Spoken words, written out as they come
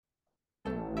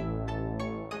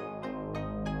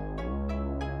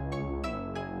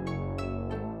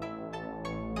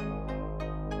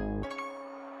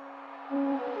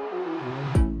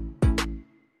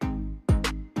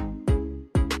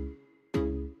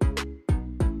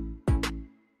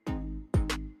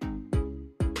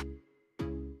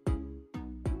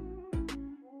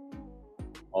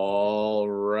All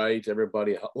right,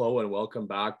 everybody. Hello and welcome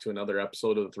back to another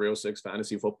episode of the 306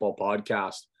 Fantasy Football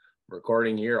Podcast.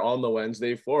 Recording here on the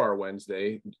Wednesday for our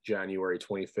Wednesday, January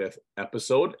 25th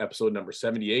episode number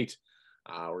 78.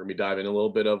 We're going to be diving a little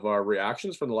bit of our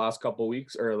reactions from the last couple of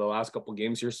weeks or the last couple of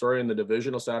games here, in the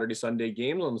divisional Saturday, Sunday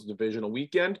games on this divisional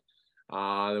weekend. Then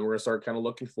we're going to start kind of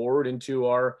looking forward into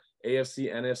our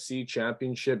AFC, NFC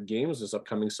championship games this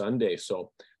upcoming Sunday.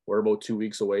 So we're about 2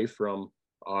 weeks away from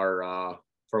our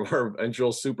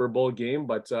eventual Super Bowl game.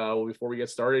 But before we get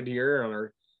started here on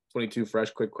our 22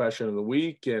 fresh quick question of the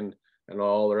week and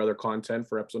all our other content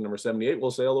for episode number 78,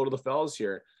 we'll say hello to the fellas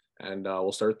here. And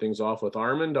we'll start things off with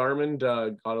Armand. Armand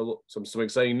got some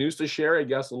exciting news to share, I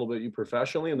guess, a little bit you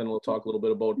professionally, and then we'll talk a little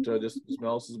bit about just what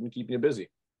else has been keeping you busy.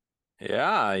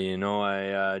 Yeah,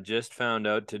 I just found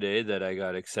out today that I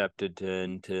got accepted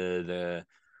into the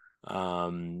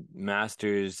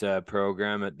master's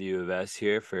program at the U of S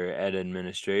here for ed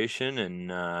administration,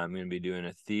 and I'm going to be doing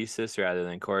a thesis rather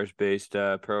than course-based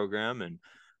program, and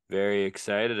very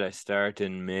excited. I start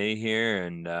in May here,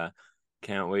 and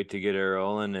can't wait to get it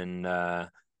rolling and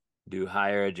do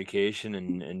higher education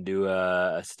and do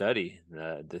a study.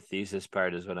 The thesis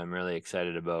part is what I'm really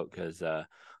excited about because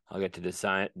I'll get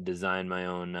to design my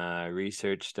own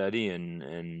research study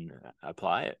and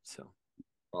apply it. So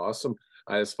awesome.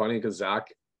 It's funny because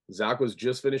Zach was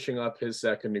just finishing up his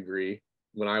second degree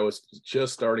when I was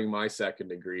just starting my second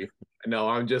degree, and now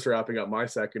I'm just wrapping up my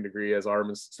second degree as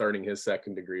Armin's starting his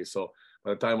second degree. So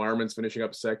by the time Armin's finishing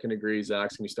up second degree,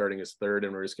 Zach's gonna be starting his third,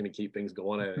 and we're just gonna keep things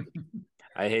going. I think.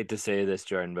 I hate to say this,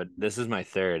 Jordan, but this is my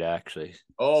third actually.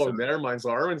 Oh, So. never mind. So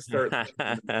Armin's starting.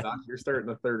 You're starting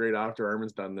the third right after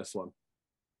Armin's done this one.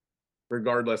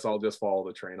 Regardless, I'll just follow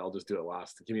the train. I'll just do it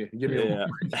last. Give me Yeah.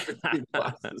 a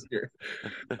classes here.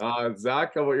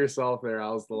 Zach, how about yourself there?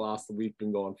 How's the last week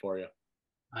been going for you?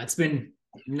 It's been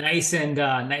nice and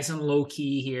low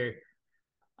key here.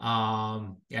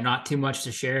 Yeah, not too much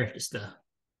to share. Just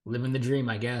living the dream,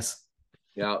 I guess.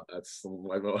 Yeah, that's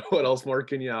what else more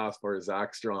can you ask for?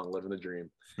 Zach Strong, living the dream.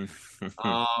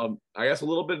 I guess a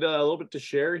little bit to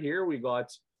share here. We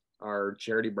got our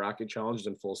charity bracket challenges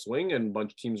in full swing, and a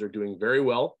bunch of teams are doing very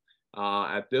well.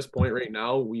 At this point right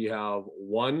now, we have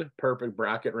one perfect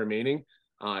bracket remaining,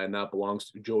 and that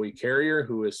belongs to Joey Carrier,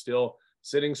 who is still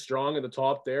sitting strong at the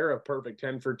top there, a perfect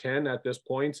 10 for 10 at this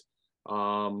point.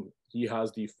 He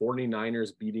has the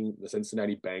 49ers beating the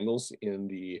Cincinnati Bengals in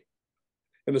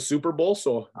the Super Bowl.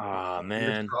 So,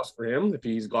 man, crossed for him. If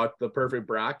he's got the perfect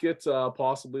bracket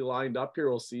possibly lined up here,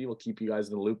 we'll see. We'll keep you guys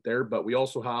in the loop there. But we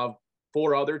also have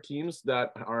four other teams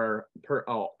that are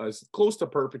as close to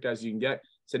perfect as you can get,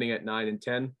 sitting at 9 and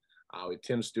 10. With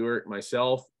Tim Stewart,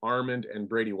 myself, Armand, and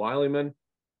Brady Wileman.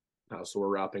 So we're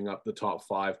wrapping up the top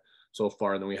five so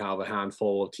far. And then we have a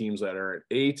handful of teams that are at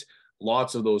 8.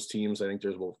 Lots of those teams, I think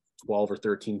there's about 12 or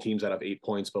 13 teams that have 8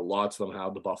 points, but lots of them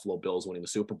have the Buffalo Bills winning the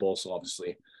Super Bowl. So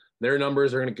obviously their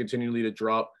numbers are going to continually to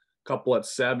drop. A couple at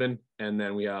 7, and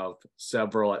then we have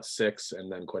several at 6,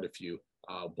 and then quite a few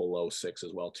below 6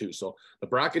 as well too. So the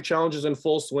bracket challenge is in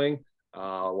full swing.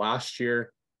 Last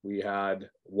year we had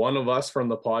one of us from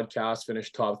the podcast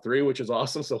finish top 3, which is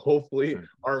awesome. So hopefully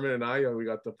Armin and I, we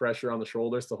got the pressure on the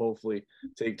shoulders to hopefully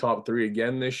take top 3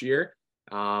 again this year.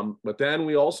 But then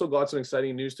we also got some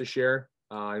exciting news to share.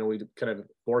 I know we kind of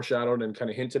foreshadowed and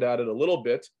kind of hinted at it a little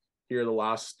bit here the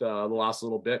last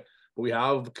little bit. But we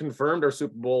have confirmed our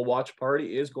Super Bowl watch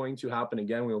party is going to happen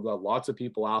again. We've got lots of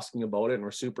people asking about it, and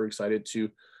we're super excited to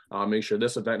make sure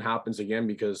this event happens again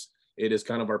because it is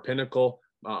kind of our pinnacle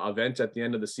event at the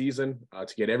end of the season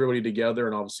to get everybody together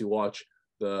and obviously watch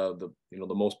the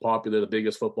most popular, the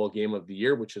biggest football game of the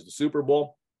year, which is the Super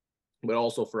Bowl. But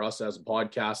also for us as a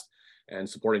podcast and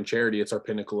supporting charity, it's our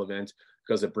pinnacle event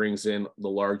because it brings in the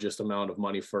largest amount of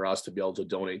money for us to be able to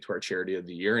donate to our charity of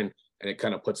the year, and it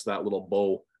kind of puts that little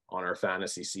bow on our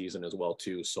fantasy season as well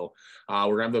too. So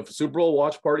we're gonna have the Super Bowl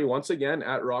watch party once again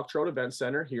at Rock Trout Event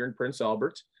Center here in Prince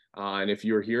Albert. And if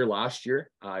you were here last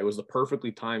year, it was the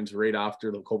perfectly timed right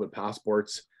after the COVID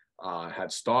passports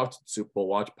had stopped. Super Bowl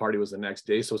watch party was the next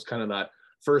day, so it's kind of that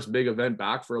first big event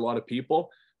back for a lot of people.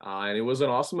 And it was an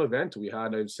awesome event. We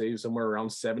had, I'd say, somewhere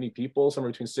around 70 people,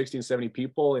 somewhere between 60 and 70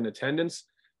 people in attendance.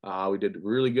 We did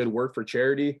really good work for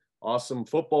charity. Awesome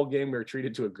football game. We were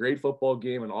treated to a great football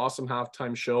game, an awesome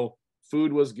halftime show.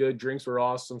 Food was good. Drinks were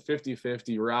awesome.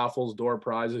 50-50 raffles, door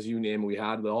prizes, you name it. We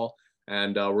had it all.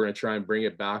 And we're going to try and bring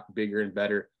it back bigger and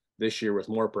better this year with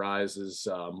more prizes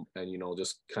and,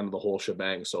 just kind of the whole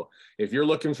shebang. So if you're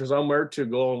looking for somewhere to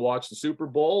go and watch the Super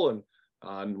Bowl and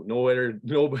No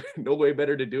way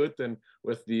better to do it than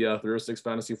with the 306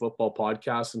 Fantasy Football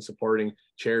podcast and supporting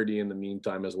charity in the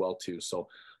meantime as well too. So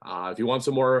if you want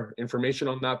some more information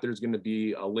on that, there's going to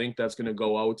be a link that's going to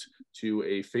go out to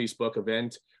a Facebook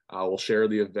event. We'll share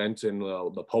the event and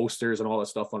the posters and all that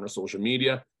stuff on our social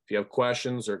media. If you have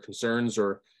questions or concerns,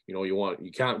 or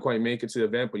you can't quite make it to the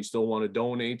event but you still want to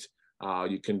donate,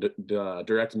 you can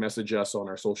direct message us on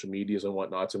our social medias and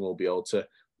whatnot, and we'll be able to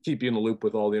keep you in the loop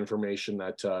with all the information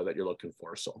that you're looking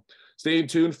for. So stay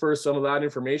tuned for some of that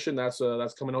information. That's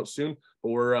coming out soon, but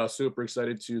we're super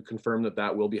excited to confirm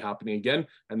that will be happening again,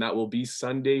 and that will be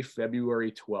Sunday,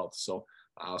 February 12th. So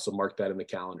mark that in the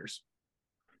calendars.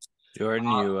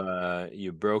 Jordan,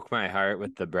 you broke my heart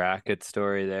with the bracket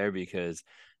story there, because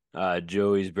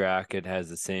Joey's bracket has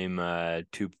the same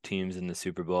 2 teams in the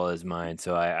Super Bowl as mine.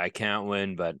 So I can't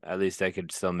win, but at least I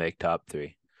could still make top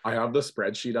 3. I have the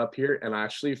spreadsheet up here, and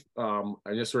actually, I'm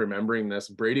just remembering this.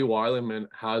 Brady Weileman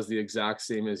has the exact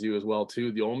same as you as well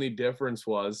too. The only difference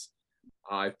was,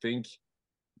 I think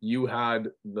you had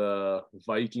the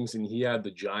Vikings and he had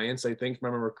the Giants. I think, if I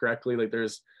remember correctly. Like,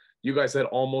 you guys had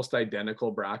almost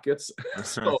identical brackets,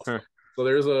 so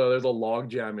there's a log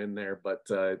jam in there. But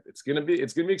it's gonna be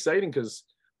exciting, because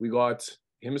we got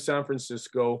him in San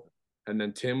Francisco, and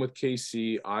then Tim with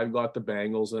KC. I've got the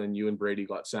Bengals, and then you and Brady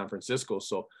got San Francisco.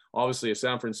 So obviously, if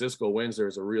San Francisco wins,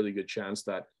 there's a really good chance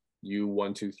that you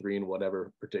 1, 2, 3 in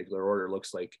whatever particular order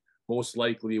looks like. Most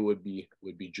likely would be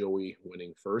Joey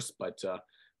winning first, but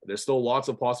there's still lots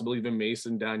of possibility. Even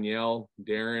Mason, Danielle,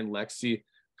 Darren, Lexi,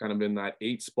 kind of in that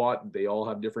 8 spot. They all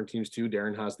have different teams too.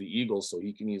 Darren has the Eagles, so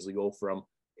he can easily go from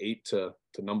 8 to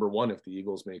number 1 if the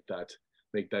Eagles make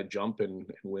that jump and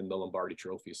win the Lombardi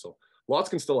Trophy. So lots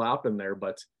can still happen there,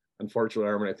 but unfortunately,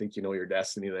 Armin, I think you know your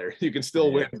destiny there. You can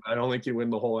still win, but I don't think you win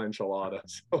the whole enchilada.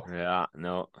 So yeah,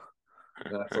 no.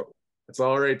 It's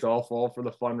all right to all fall for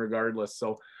the fun regardless.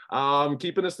 So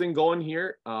keeping this thing going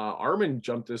here, Armin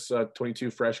jumped this 22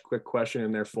 fresh quick question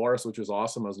in there for us, which was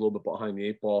awesome. I was a little bit behind the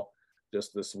 8 ball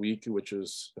just this week, which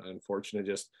was unfortunate.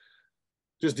 Just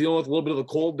dealing with a little bit of the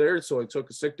cold there. So I took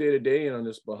a sick day today, and I'm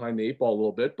just behind the 8 ball a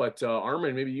little bit. But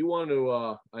Armin, maybe you want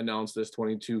to announce this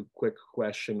 22 quick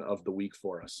question of the week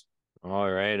for us.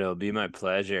 All right. It'll be my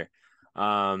pleasure.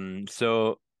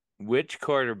 So which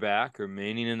quarterback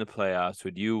remaining in the playoffs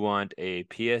would you want a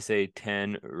PSA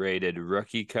 10 rated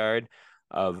rookie card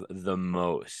of the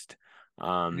most? Give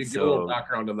a little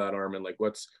background on that, Armin. Like,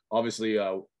 what's obviously,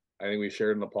 I think we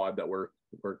shared in the pod that we're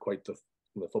quite the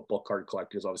football card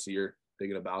collectors. Obviously, you're big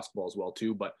into basketball as well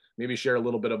too, but maybe share a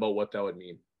little bit about what that would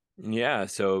mean. Yeah,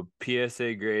 so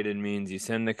PSA graded means you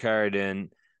send the card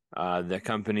in, the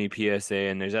company PSA,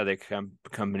 and there's other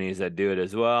companies that do it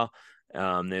as well.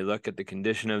 They look at the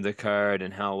condition of the card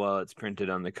and how well it's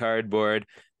printed on the cardboard,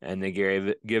 and they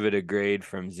give it a grade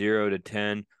from 0 to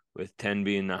 10, with 10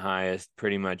 being the highest.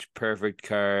 Pretty much perfect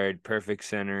card, perfect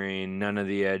centering, none of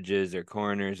the edges or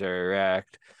corners are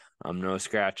erect, no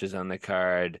scratches on the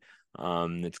card.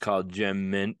 It's called Gem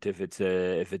Mint if it's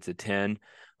a 10,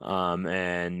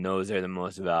 and those are the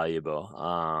most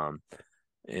valuable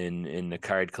in the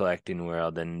card collecting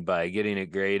world. And by getting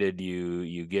it graded,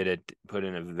 you get it put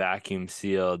in a vacuum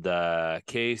sealed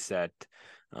case that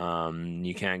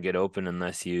you can't get open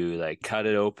unless you like cut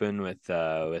it open with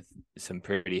some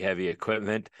pretty heavy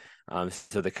equipment.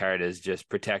 So the card is just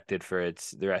protected for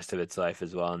the rest of its life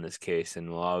as well in this case, and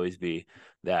will always be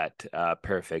that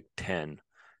perfect 10.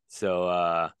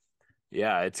 So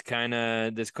yeah, it's kind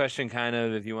of this question, kind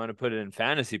of, if you want to put it in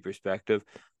fantasy perspective,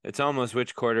 it's almost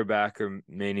which quarterback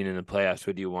remaining in the playoffs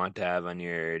would you want to have on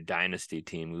your dynasty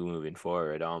team moving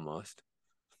forward, almost.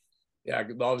 Yeah,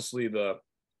 obviously the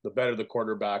better the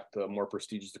quarterback, the more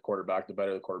prestigious the quarterback, the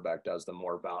better the quarterback does, the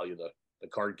more value the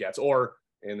card gets. Or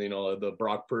in the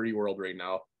Brock Purdy world right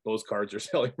now, those cards are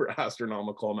selling for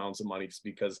astronomical amounts of money just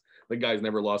because the guy's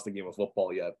never lost a game of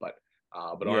football yet. But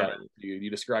yeah, Armin, you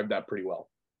described that pretty well.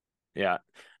 Yeah.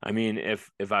 I mean, if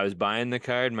I was buying the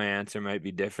card, my answer might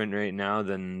be different right now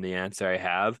than the answer I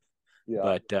have. Yeah.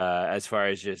 But as far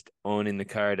as just owning the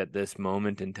card at this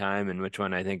moment in time and which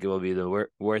one I think it will be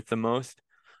worth the most,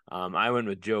 I went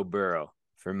with Joe Burrow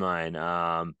for mine.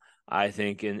 I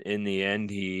think in the end,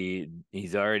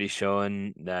 he's already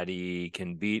shown that he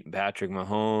can beat Patrick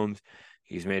Mahomes.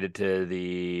 He's made it to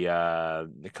the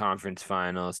conference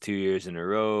finals 2 years in a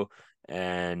row,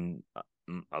 and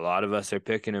a lot of us are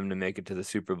picking him to make it to the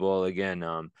Super Bowl again.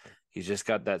 He's just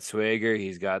got that swagger.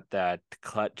 He's got that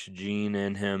clutch gene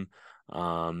in him.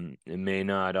 It may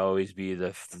not always be the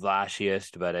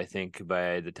flashiest, but I think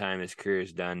by the time his career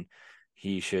is done,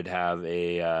 he should have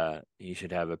a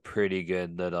pretty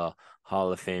good little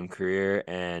Hall of Fame career.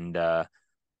 And I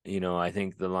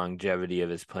think the longevity of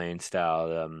his playing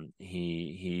style,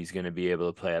 he's going to be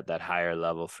able to play at that higher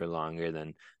level for longer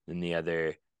than the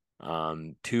other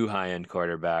two high-end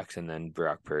quarterbacks, and then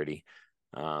Brock Purdy.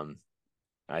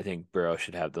 I think Burrow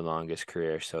should have the longest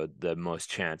career, so the most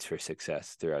chance for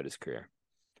success throughout his career.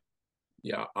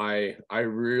 Yeah, I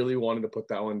really wanted to put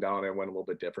that one down. I went a little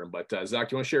bit different, but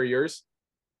Zach, you want to share yours?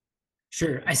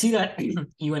 Sure. I see that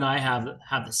you and I have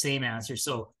the same answer,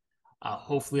 so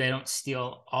hopefully I don't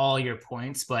steal all your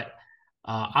points, but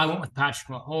I went with Patrick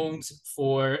Mahomes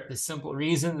for the simple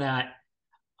reason that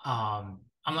I'm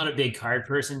not a big card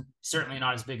person, certainly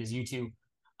not as big as you two,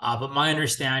 but my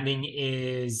understanding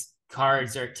is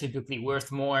cards are typically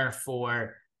worth more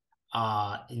for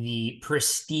the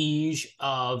prestige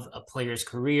of a player's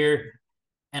career.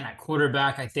 And at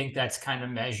quarterback, I think that's kind of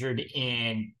measured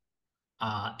in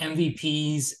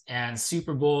MVPs and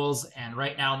Super Bowls. And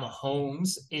right now,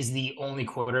 Mahomes is the only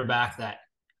quarterback that,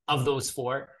 of those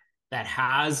four, that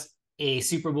has a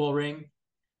Super Bowl ring.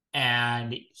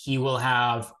 And he will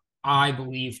have, I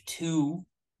believe, 2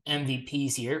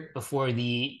 MVPs here before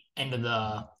the end of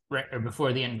the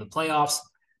playoffs.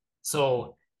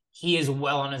 So he is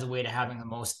well on his way to having the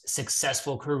most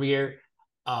successful career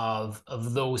of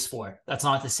those four. That's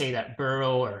not to say that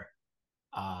Burrow or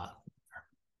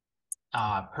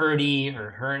Purdy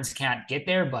or Hearns can't get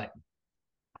there, but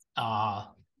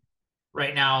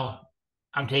right now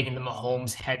I'm taking the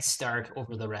Mahomes head start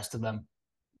over the rest of them.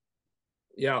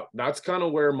 Yeah, that's kind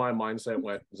of where my mindset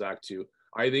went, Zach, too.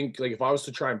 I think, like, if I was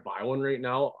to try and buy one right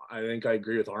now, I think I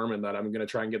agree with Armin that I'm going to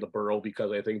try and get the Burrow,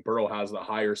 because I think Burrow has the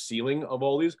higher ceiling of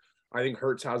all these. I think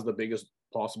Hurts has the biggest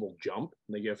possible jump.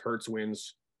 Like, if Hurts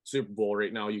wins Super Bowl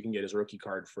right now, you can get his rookie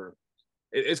card for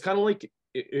it's kind of like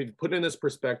put in this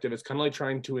perspective. It's kind of like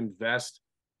trying to invest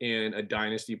in a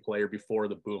dynasty player before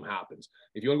the boom happens.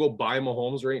 If you want to go buy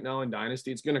Mahomes right now in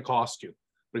dynasty, it's going to cost you.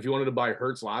 But if you wanted to buy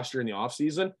Hurts last year in the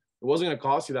offseason, it wasn't going to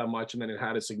cost you that much, and then it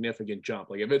had a significant jump.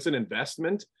 Like, if it's an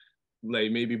investment,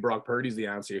 like maybe Brock Purdy's the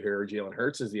answer here, or Jalen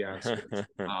Hurts is the answer.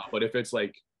 But if it's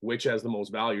like which has the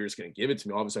most value, you're just going to give it to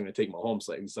me. Obviously, I'm going to take Mahomes.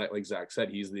 Like Zach said,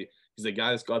 he's the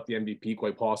guy that's got the MVP,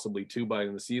 quite possibly too, by the end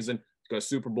of the season. He's got a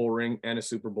Super Bowl ring and a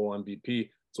Super Bowl MVP,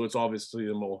 so it's obviously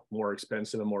the more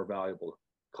expensive and more valuable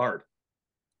card.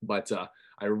 But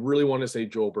I really want to say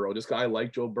Joe Burrow. This guy, I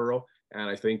like Joe Burrow, and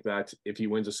I think that if he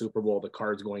wins a Super Bowl, the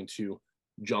card's going to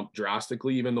jump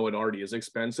drastically. Even though it already is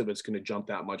expensive, it's going to jump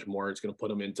that much more. It's going to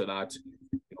put him into that,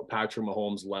 Patrick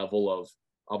Mahomes level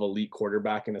of elite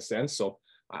quarterback in a sense. So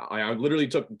I literally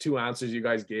took 2 answers you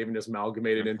guys gave and just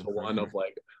amalgamated into one of,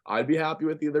 like, I'd be happy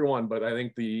with either one, but I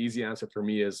think the easy answer for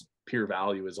me is pure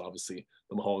value is obviously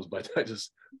the Mahomes, but I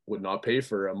just would not pay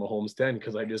for a Mahomes 10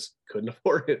 because I just couldn't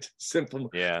afford it. Simple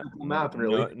math,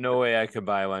 really. No way I could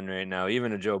buy one right now,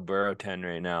 even a Joe Burrow 10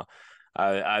 right now.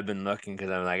 I've been looking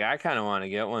because I'm like, I kind of want to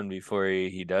get one before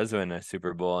he does win a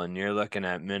Super Bowl, and you're looking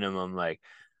at minimum like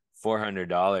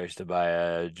 $400 to buy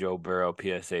a Joe Burrow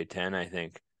PSA 10, I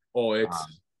think. Oh,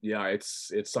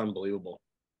 it's unbelievable.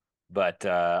 But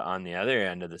on the other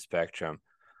end of the spectrum,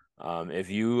 if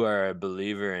you are a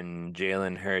believer in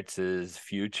Jalen Hurts'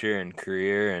 future and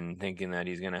career and thinking that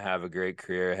he's going to have a great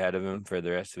career ahead of him for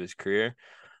the rest of his career,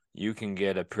 you can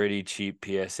get a pretty cheap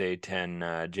PSA 10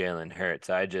 Jalen Hurts.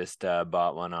 I just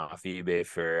bought one off eBay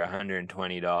for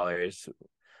 $120.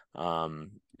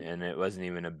 And it wasn't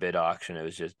even a bid auction. It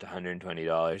was just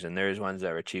 $120. And there's ones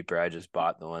that were cheaper. I just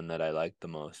bought the one that I liked the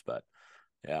most. But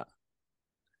yeah.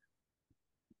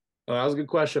 That was a good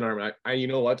question, Armin. I you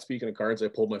know what? Speaking of cards, I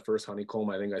pulled my first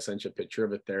honeycomb. I think I sent you a picture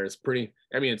of it there. It's pretty.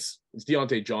 I mean, it's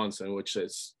Deontay Johnson, which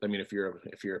is. I mean, if you're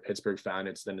a Pittsburgh fan,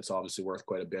 it's obviously worth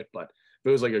quite a bit. But if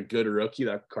it was like a good rookie,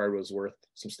 that card was worth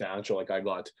substantial. Like, I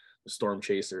got the Storm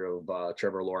Chaser of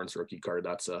Trevor Lawrence rookie card.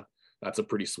 That's a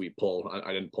pretty sweet pull.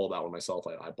 I didn't pull that one myself.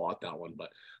 I bought that one, but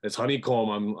it's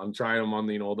honeycomb. I'm trying them on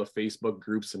the Facebook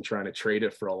groups and trying to trade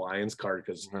it for a Lions card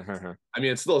because I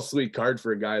mean, it's still a sweet card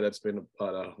for a guy that's been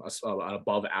an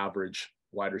above average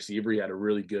wide receiver. He had a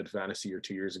really good fantasy year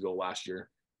 2 years ago. Last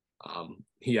year,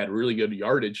 he had really good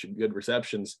yardage, good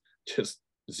receptions, just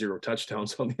 0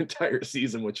 touchdowns on the entire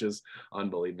season, which is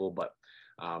unbelievable. But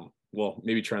well,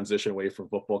 maybe transition away from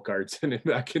football cards and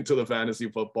back into the fantasy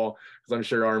football, because I'm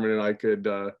sure Armin and I could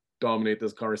dominate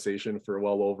this conversation for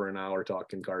well over an hour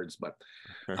talking cards. But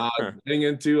getting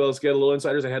into, let's get a little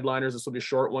insiders and headliners. This will be a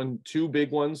short one, 2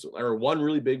 big ones, or 1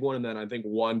 really big one, and then I think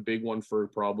 1 big one for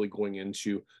probably going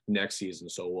into next season.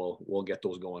 So we'll get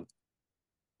those going.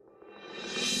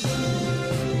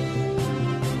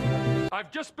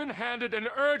 I've just been handed an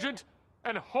urgent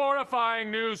and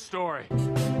horrifying news story.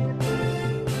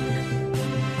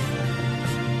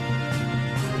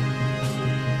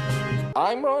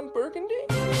 I'm Ron Burgundy.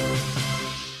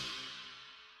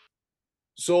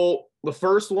 So the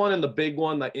first one and the big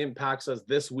one that impacts us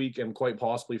this week and quite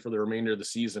possibly for the remainder of the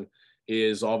season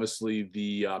is obviously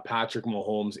the Patrick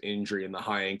Mahomes injury and the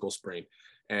high ankle sprain.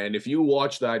 And if you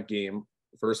watch that game,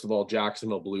 first of all,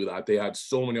 Jacksonville blew that. They had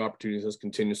so many opportunities,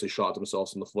 continuously shot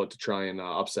themselves in the foot to try and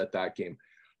upset that game.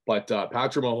 But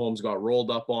Patrick Mahomes got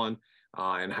rolled up on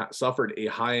and suffered a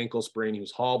high ankle sprain. He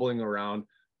was hobbling around.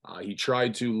 He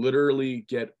tried to literally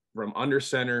get from under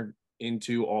center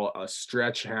into a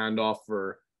stretch handoff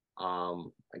for, I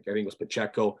think it was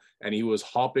Pacheco, and he was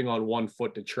hopping on one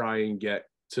foot to try and get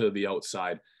to the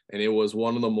outside. And it was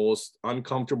one of the most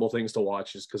uncomfortable things to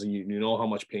watch just because you know how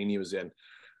much pain he was in.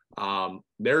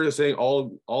 They're just saying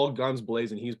all guns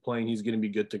blazing. He's playing. He's going to be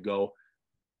good to go.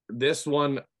 This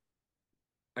one,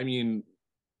 I mean,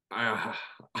 I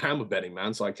am a betting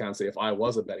man, so I can't say if I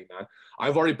was a betting man.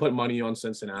 I've already put money on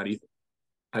Cincinnati.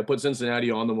 I put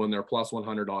Cincinnati on them when they're plus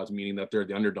 100 odds, meaning that they're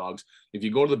the underdogs. If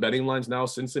you go to the betting lines now,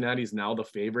 Cincinnati is now the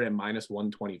favorite at minus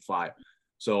 125.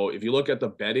 So if you look at the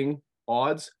betting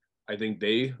odds, I think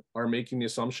they are making the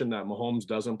assumption that Mahomes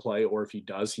doesn't play, or if he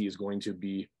does, he is going to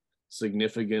be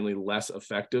significantly less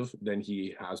effective than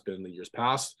he has been in the years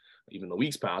past, even the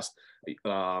weeks past.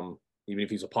 Even if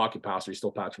he's a pocket passer, he's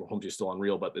still Patrick Mahomes, he's still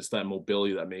unreal, but it's that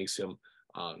mobility that makes him,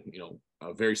 a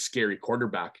very scary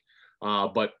quarterback.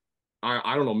 But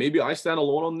I don't know. Maybe I stand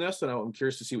alone on this, and I'm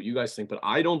curious to see what you guys think. But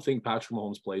I don't think Patrick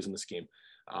Mahomes plays in this game.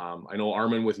 I know,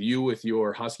 Armin, with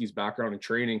your Huskies background and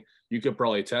training, you could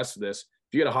probably attest to this.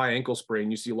 If you get a high ankle sprain,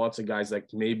 you see lots of guys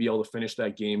that may be able to finish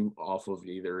that game off of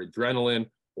either adrenaline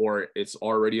or it's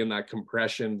already in that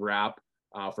compression wrap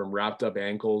from wrapped up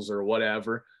ankles or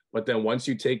whatever. But then once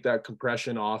you take that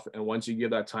compression off and once you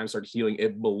give that time start healing,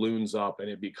 it balloons up and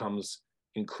it becomes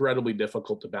incredibly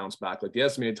difficult to bounce back. Like the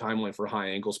estimated timeline for high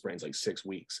ankle sprains, like 6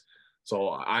 weeks. So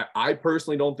I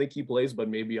personally don't think he plays, but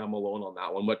maybe I'm alone on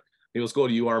that one. But maybe let's go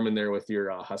to you, Armin, there with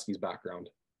your Huskies background.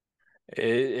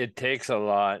 It takes a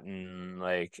lot, and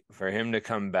like for him to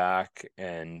come back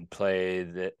and play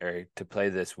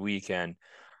this weekend,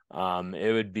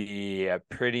 it would be a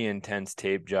pretty intense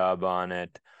tape job on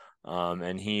it.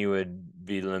 And he would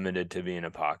be limited to being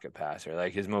a pocket passer.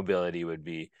 Like his mobility would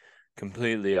be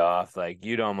completely off. Like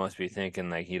you'd almost be thinking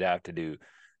like he'd have to do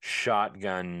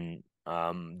shotgun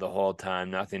the whole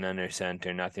time, nothing under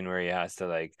center, nothing where he has to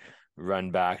like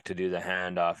run back to do the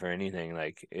handoff or anything.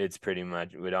 Like it's pretty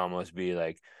much would almost be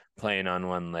like playing on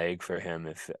one leg for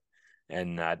him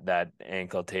and that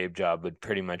ankle tape job would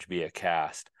pretty much be a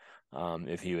cast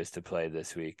if he was to play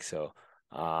this week. So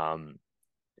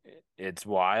it's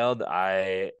wild.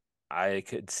 I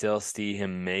could still see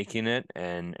him making it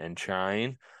and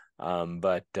trying.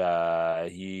 But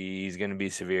he's going to be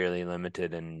severely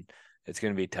limited and it's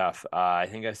going to be tough. I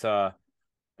think I saw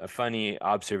a funny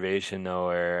observation though,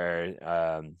 where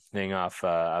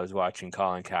I was watching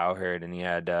Colin Cowherd and he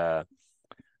had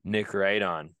Nick Wright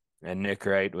on, and Nick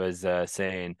Wright was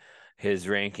saying his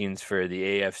rankings for the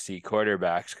AFC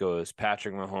quarterbacks goes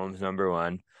Patrick Mahomes number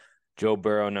 1, Joe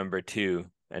Burrow number 2,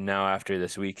 and now after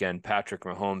this weekend, Patrick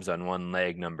Mahomes on one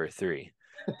leg number 3.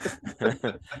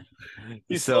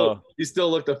 He still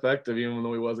looked effective even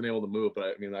though he wasn't able to move. But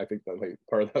I mean, I think that like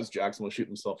part of that's Jackson will shoot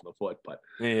himself in the foot. But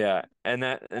yeah, and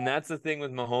that's the thing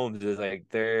with Mahomes is like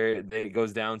it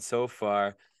goes down so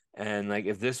far, and like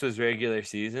if this was regular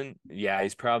season, yeah,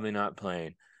 he's probably not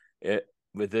playing.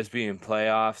 With this being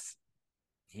playoffs,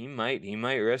 he might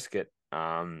risk it.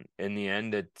 In the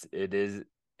end, it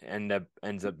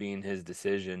ends up being his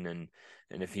decision, and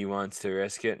if he wants to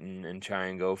risk it and try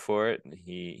and go for it,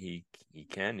 he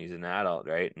can. He's an adult,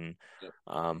 right? And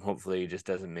hopefully he just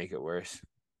doesn't make it worse.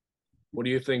 What do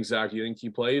you think, Zach? Do you think he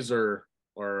plays, or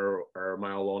am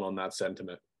I alone on that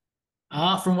sentiment?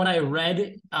 From what I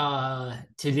read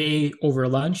today over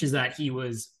lunch is that he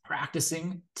was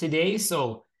practicing today.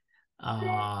 So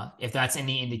if that's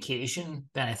any indication,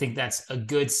 then I think that's a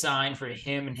good sign for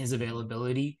him and his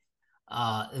availability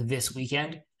this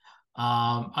weekend.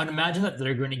 I'd imagine that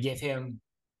they're going to give him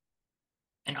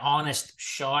an honest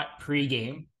shot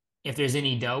pregame. If there's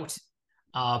any doubt,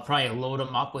 probably load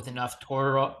him up with enough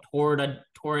Toradol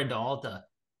to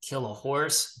kill a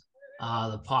horse,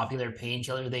 the popular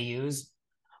painkiller they use,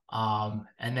 and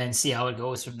then see how it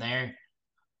goes from there.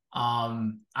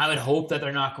 I would hope that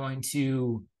they're not going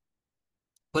to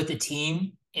put the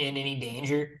team in any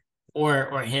danger,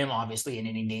 or him obviously in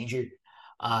any danger,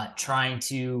 trying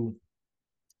to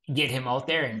get him out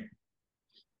there and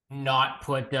not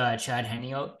put Chad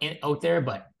Henne out there.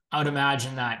 But I would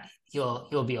imagine that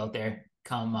he'll be out there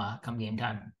come game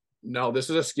time. No, this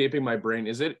is escaping my brain.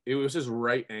 It was his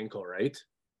right ankle, right?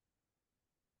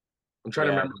 I'm trying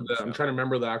to remember I'm trying to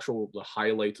remember the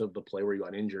highlights of the play where he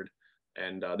got injured.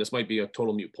 And this might be a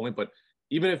total mute point, but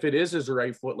even if it is his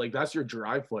right foot, like that's your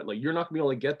drive foot. Like you're not gonna be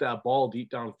able to get that ball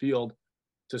deep downfield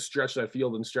to stretch that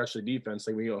field and stretch the defense.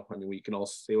 Like we can all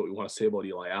say what we want to say about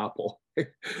Eli Apple.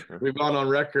 We've gone on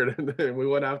record and we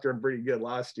went after him pretty good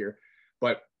last year.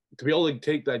 But to be able to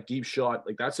take that deep shot,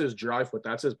 like that's his drive foot,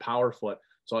 that's his power foot.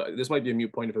 So this might be a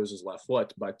mute point if it was his left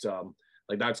foot, but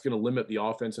like that's going to limit the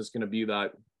offense. It's going to be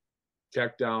that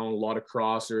check down, a lot of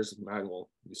crossers. Man, well,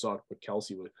 you saw what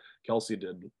Kelce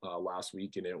did last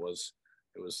week, and it was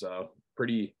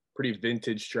pretty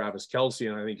vintage Travis Kelce,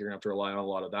 and I think you're gonna have to rely on a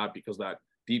lot of that because that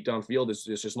deep downfield is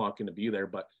just not going to be there.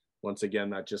 But once again,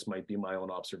 that just might be my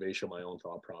own observation, my own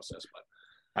thought process. But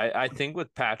I think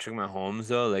with Patrick Mahomes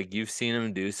though, like you've seen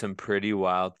him do some pretty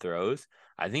wild throws.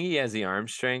 I think he has the arm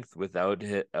strength without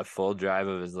a full drive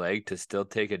of his leg to still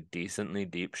take a decently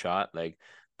deep shot, like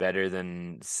better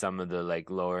than some of the like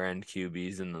lower end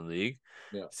QBs in the league.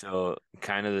 Yeah. So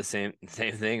kind of the same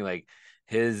thing. Like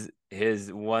his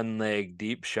one leg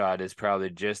deep shot is probably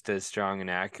just as strong and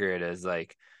accurate as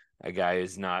like a guy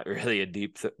who's not really a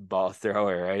deep ball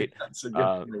thrower, right? That's a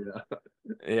good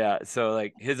yeah. So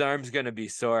like his arm's gonna be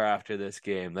sore after this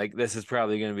game. Like this is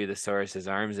probably gonna be the sorest his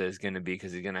arms is gonna be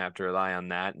because he's gonna have to rely on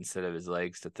that instead of his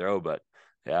legs to throw. But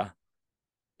yeah.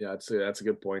 Yeah, that's a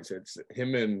good point. It's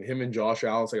him and Josh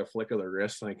Allen. It's like a flick of the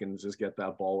wrist. And I can just get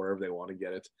that ball wherever they want to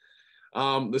get it.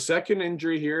 The second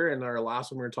injury here, and our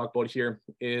last one we're going to talk about here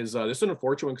is this is an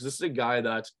unfortunate one because this is a guy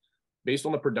that, based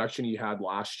on the production he had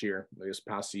last year, this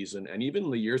past season, and even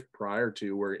the years prior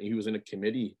to where he was in a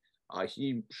committee,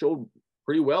 he showed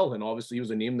pretty well. And obviously, he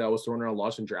was a name that was thrown around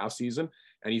lots in draft season,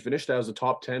 and he finished as a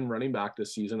top 10 running back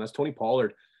this season. That's Tony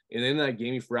Pollard. And in that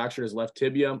game, he fractured his left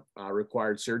tibia,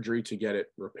 required surgery to get it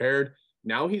repaired.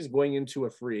 Now he's going into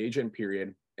a free agent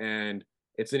period. And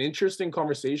it's an interesting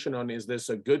conversation on, is this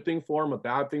a good thing for him, a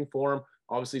bad thing for him?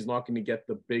 Obviously, he's not going to get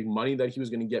the big money that he was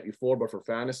going to get before, but for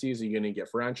fantasy, is he going to get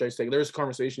franchise tag? There's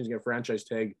conversations he's going to franchise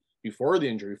tag before the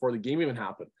injury, before the game even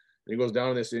happened. And he goes down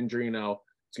to this injury now.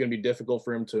 It's going to be difficult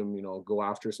for him to, go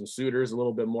after some suitors a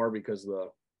little bit more because the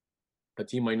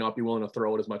team might not be willing to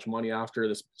throw out as much money after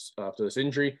this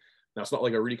injury. Now, it's not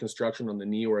like a reconstruction on the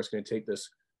knee where it's going to take this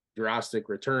drastic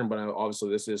return, but obviously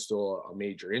this is still a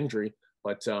major injury.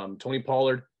 But Tony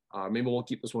Pollard, maybe we'll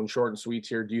keep this one short and sweet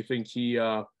here. Do you think he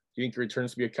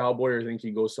returns to be a Cowboy, or do you think he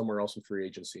goes somewhere else in free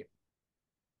agency?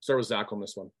 Start with Zach on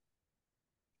this one.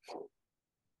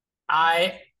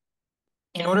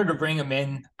 In order to bring him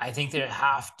in, I think they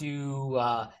have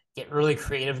to get really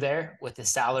creative there with the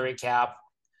salary cap.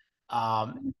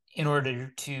 In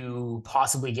order to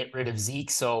possibly get rid of Zeke.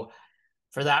 So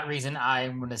for that reason,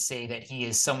 I'm going to say that he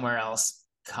is somewhere else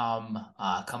come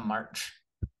March.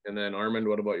 And then Armand,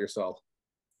 what about yourself?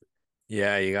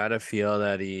 Yeah, you got to feel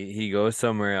that he goes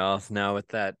somewhere else now with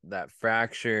that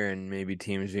fracture, and maybe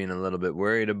teams being a little bit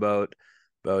worried about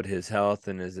his health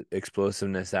and his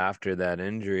explosiveness after that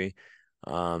injury.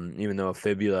 Even though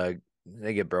fibula,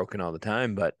 they get broken all the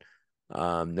time, but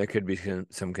there could be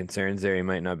some concerns there. He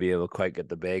might not be able to quite get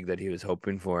the bag that he was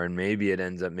hoping for, and maybe it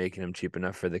ends up making him cheap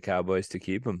enough for the Cowboys to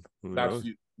keep him.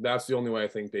 That's the only way I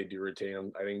think they do retain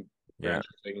him. I think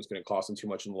is going to cost them too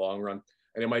much in the long run,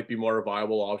 and it might be more a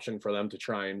viable option for them to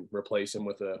try and replace him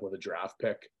with a draft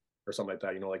pick or something like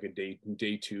that. Like a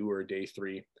day 2 or a day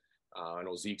 3. I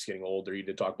know Zeke's getting older. He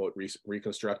did talk about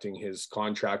reconstructing his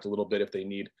contract a little bit if they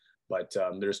need, but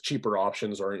there's cheaper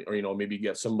options, or maybe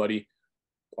get somebody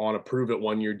on a prove-it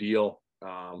 1-year deal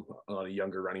on a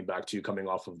younger running back too, coming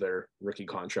off of their rookie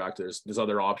contract. There's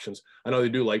other options. I know they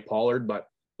do like Pollard, but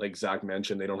like Zach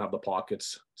mentioned, they don't have the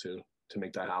pockets to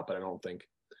make that happen, I don't think.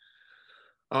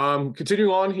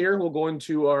 Continuing on here, we'll go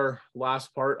into our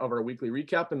last part of our weekly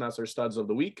recap, and that's our studs of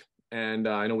the week. And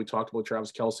I know we talked about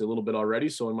Travis Kelce a little bit already,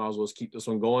 so we might as well just keep this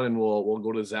one going, and we'll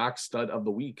go to Zach's stud of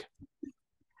the week.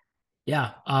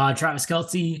 Yeah, Travis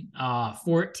Kelce,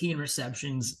 14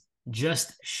 receptions,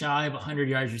 just shy of 100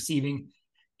 yards receiving,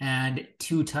 and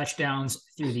 2 touchdowns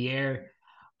through the air.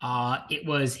 It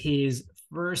was his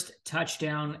first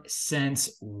touchdown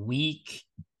since week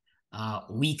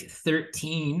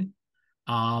 13.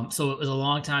 So it was a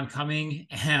long time coming,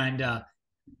 and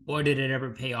boy, did it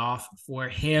ever pay off for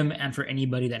him and for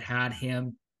anybody that had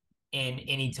him in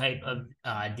any type of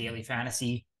daily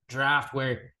fantasy draft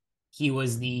where he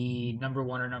was the number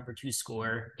 1 or number 2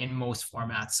 scorer in most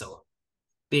formats. So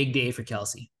big day for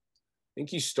Kelce. think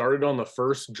he started on the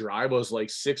first drive, was like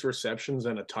 6 receptions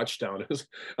and a touchdown.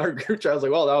 Our group chat was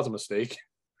like, well, that was a mistake.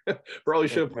 Probably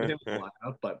should have put him in the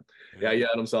lineup, but yeah, he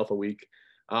had himself a week.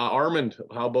 Armand,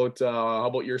 how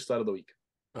about your stud of the week?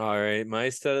 All right, my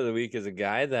stud of the week is a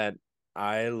guy that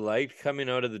I liked coming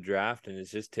out of the draft, and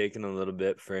it's just taken a little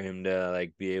bit for him to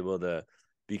like be able to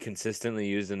be consistently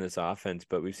used in this offense.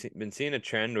 But we've been seeing a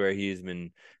trend where he's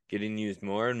been getting used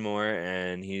more and more,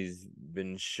 and he's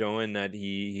been showing that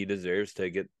he deserves to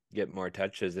get more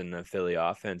touches in the Philly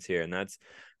offense here, and that's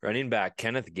running back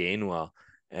Kenneth Gainwell.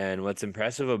 And what's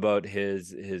impressive about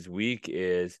his week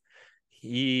is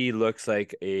he looks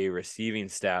like a receiving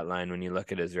stat line when you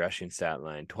look at his rushing stat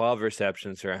line. 12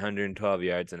 receptions for 112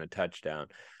 yards and a touchdown.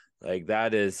 Like,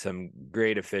 that is some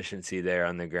great efficiency there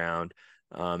on the ground.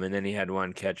 And then he had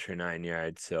 1 catch for 9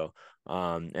 yards. So,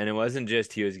 and it wasn't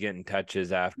just he was getting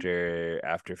touches after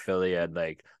Philly had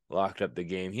like locked up the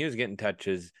game. He was getting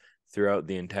touches throughout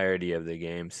the entirety of the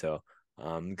game. So,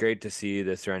 great to see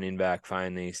this running back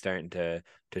finally starting to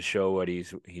show what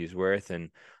he's worth, and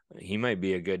he might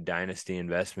be a good dynasty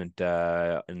investment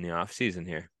in the offseason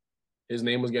here. His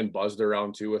name was getting buzzed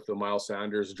around too with the Miles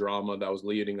Sanders drama that was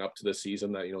leading up to the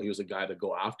season, that, he was a guy to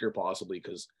go after possibly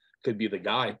because could be the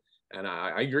guy. And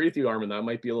I agree with you, Armin. That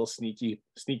might be a little sneaky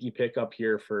pickup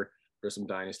here for some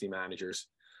dynasty managers.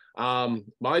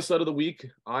 My stud of the week,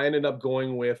 I ended up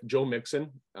going with Joe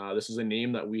Mixon. This is a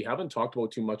name that we haven't talked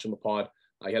about too much in the pod.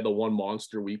 I had the one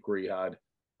monster week where he had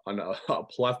a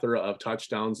plethora of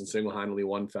touchdowns and single-handedly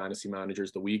won fantasy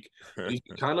managers the week. He's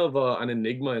kind of an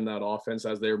enigma in that offense,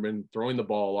 as they've been throwing the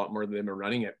ball a lot more than they've been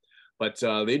running it. But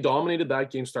they dominated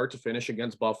that game start to finish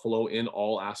against Buffalo in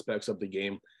all aspects of the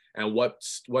game. And what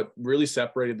really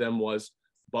separated them was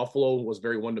Buffalo was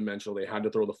very one-dimensional. They had to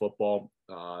throw the football,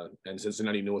 and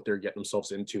Cincinnati knew what they were getting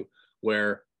themselves into,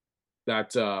 where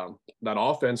that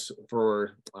offense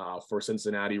for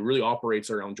Cincinnati really operates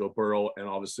around Joe Burrow and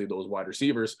obviously those wide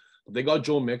receivers. But they got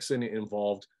Joe Mixon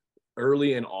involved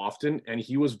early and often, and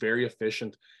he was very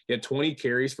efficient. He had 20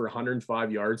 carries for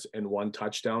 105 yards and 1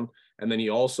 touchdown. And then he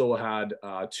also had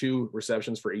 2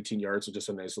 receptions for 18 yards, so just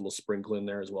a nice little sprinkle in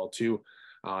there as well too.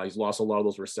 He's lost a lot of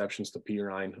those receptions to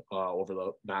Pirine over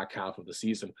the back half of the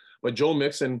season. But Joe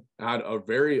Mixon had a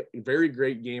very, very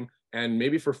great game. And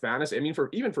maybe for fantasy,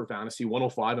 even for fantasy,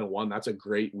 105-1, that's a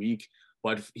great week.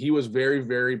 But he was very,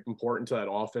 very important to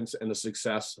that offense and the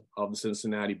success of the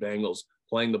Cincinnati Bengals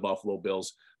playing the Buffalo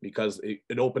Bills, because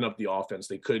it opened up the offense.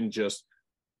 They couldn't just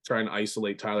try and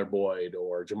isolate Tyler Boyd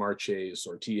or Jamar Chase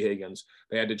or T. Higgins.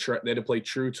 They had to play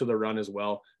true to the run as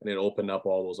well, and it opened up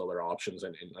all those other options.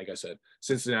 And like I said,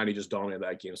 Cincinnati just dominated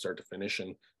that game start to finish.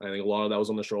 And I think a lot of that was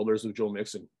on the shoulders of Joe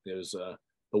Mixon. It was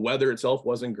the weather itself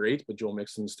wasn't great, but Joe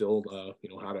Mixon still,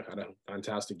 had a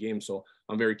fantastic game. So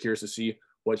I'm very curious to see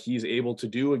what he's able to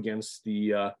do against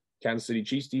the Kansas City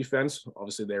Chiefs defense.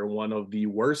 Obviously, they're one of the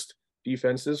worst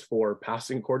defenses for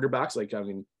passing quarterbacks.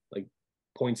 Like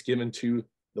points given to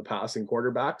the passing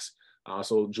quarterbacks.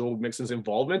 So Joe Mixon's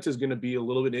involvement is going to be a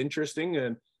little bit interesting,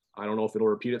 and I don't know if it'll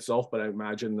repeat itself, but I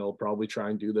imagine they'll probably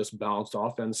try and do this balanced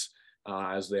offense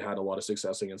as they had a lot of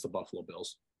success against the Buffalo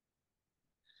Bills.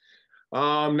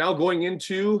 Now going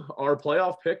into our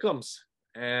playoff pick'ems,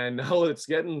 and now it's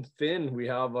getting thin. We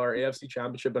have our AFC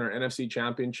Championship and our NFC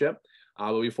Championship.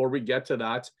 But before we get to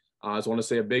that, I just want to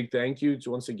say a big thank you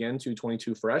once again to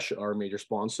 22 Fresh, our major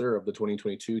sponsor of the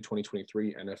 2022-2023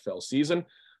 NFL season.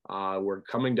 We're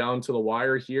coming down to the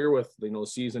wire here with, the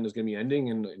season is going to be ending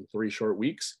in 3 short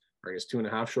weeks, or I guess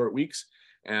 2.5 short weeks.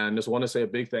 And just want to say a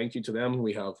big thank you to them.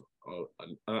 We have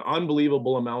an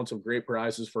unbelievable amount of great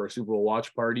prizes for our Super Bowl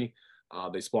watch party.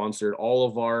 They sponsored all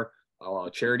of our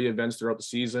charity events throughout the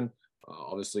season.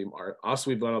 Obviously,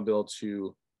 we've been able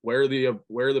to wear the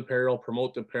apparel,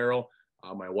 promote the apparel.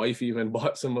 My wife even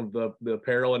bought some of the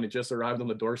apparel, and it just arrived on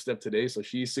the doorstep today. So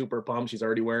she's super pumped. She's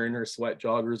already wearing her sweat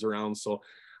joggers around. So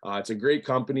it's a great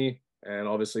company, and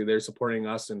obviously they're supporting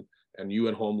us, and you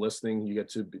at home listening, you get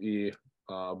to be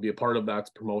a part of that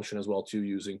promotion as well too,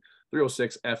 using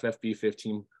 306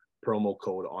 FFB15 promo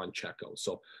code on checkout.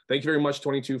 So thank you very much,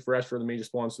 22 Fresh, for the major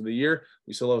sponsor of the year.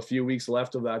 We still have a few weeks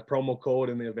left of that promo code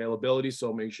and the availability,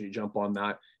 so make sure you jump on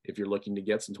that if you're looking to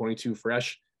get some 22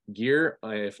 Fresh gear.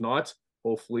 If not,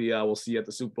 hopefully we'll see you at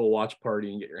the Super Bowl watch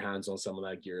party and get your hands on some of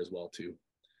that gear as well too.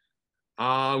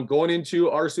 Going into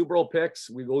our Super Bowl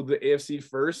picks, we go to the AFC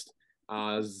first.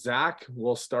 Zach,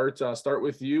 we'll start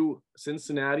with you.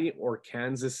 Cincinnati or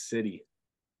Kansas City?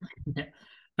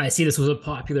 I see this was a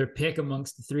popular pick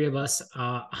amongst the 3 of us.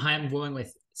 I'm going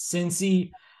with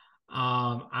Cincy.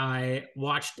 I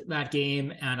watched that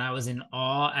game and I was in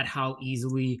awe at how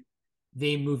easily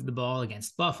they moved the ball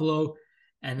against Buffalo.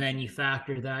 And then you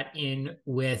factor that in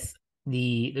with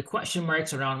the question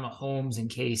marks around Mahomes and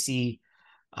KC.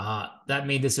 That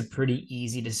made this a pretty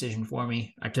easy decision for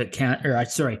me. I took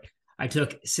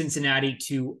Cincinnati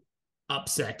to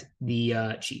upset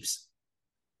the Chiefs.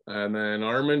 And then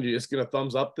Armand, you just gonna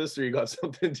thumbs up this, or you got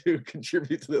something to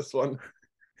contribute to this one?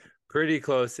 Pretty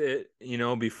close.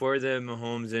 Before the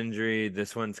Mahomes injury,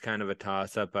 this one's kind of a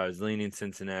toss-up. I was leaning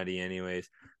Cincinnati anyways.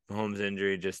 Mahomes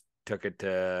injury just took it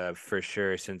to, for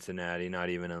sure, Cincinnati, not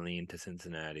even a lean to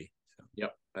Cincinnati. So.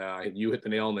 Yep. You hit the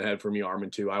nail on the head for me,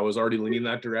 Armand, too. I was already leaning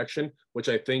that direction, which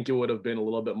I think it would have been a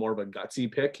little bit more of a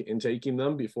gutsy pick in taking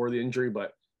them before the injury,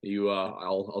 but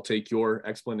I'll take your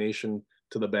explanation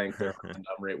to the bank there. I'm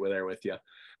right there with you.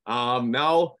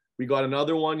 Now we got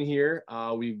another one here.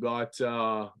 We got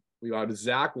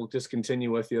Zach. We'll just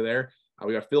continue with you there.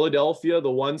 We got Philadelphia,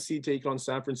 the 1 seed, taking on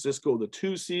San Francisco, the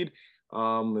 2 seed.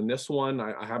 And this one,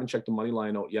 I haven't checked the money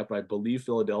line out yet, but I believe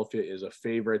Philadelphia is a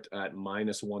favorite at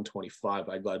 -125.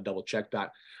 I got to double check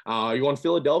that. Are you going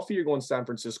Philadelphia? You're going San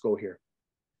Francisco here?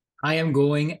 I am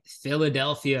going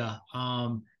Philadelphia.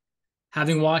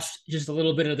 Having watched just a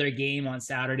little bit of their game on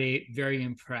Saturday, very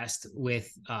impressed with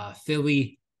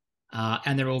Philly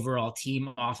and their overall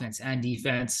team, offense and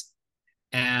defense.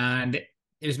 And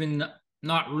there's been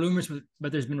not rumors,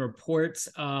 but there's been reports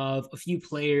of a few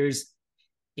players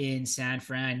in San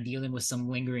Fran dealing with some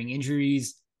lingering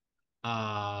injuries,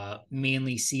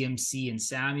 mainly CMC and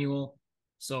Samuel.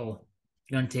 So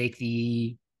I'm going to take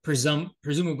the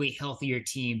presumably healthier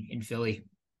team in Philly.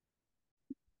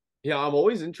 Yeah, I'm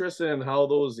always interested in how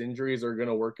those injuries are going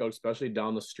to work out, especially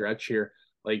down the stretch here.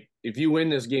 Like, if you win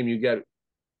this game, you get,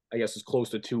 I guess, as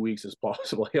close to 2 weeks as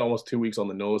possible, almost 2 weeks on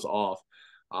the nose off.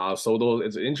 So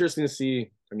it's interesting to see.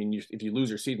 I mean, if you lose,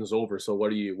 your season's over. So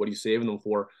what are you saving them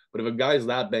for? But if a guy's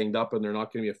that banged up and they're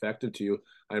not going to be effective to you,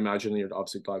 I imagine you're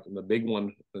obviously talking the big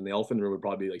one in the elephant room would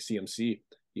probably be like CMC.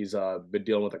 He's been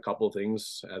dealing with a couple of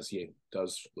things as he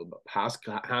does the past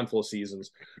handful of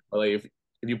seasons. But like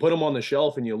if you put him on the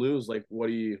shelf and you lose, like what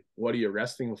are you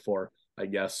resting him for? I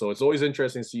guess so. It's always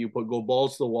interesting to see you go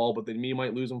balls to the wall, but then you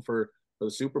might lose him for the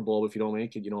Super Bowl. If you don't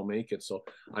make it, you don't make it. So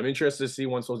I'm interested to see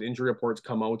once those injury reports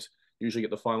come out. Usually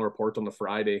get the final report on the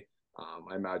Friday.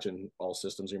 I imagine all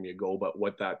systems are gonna be a go, but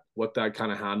what that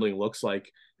kind of handling looks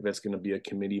like, if it's gonna be a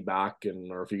committee back,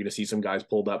 or if you're gonna see some guys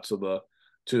pulled up to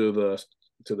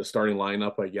the starting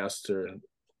lineup, I guess, to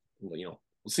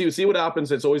see what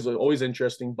happens. It's always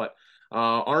interesting. But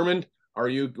Armand, are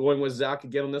you going with Zach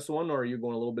again on this one, or are you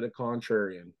going a little bit of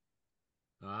contrarian?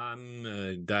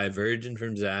 I'm divergent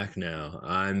from Zach now.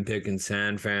 I'm picking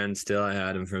San Fran still. I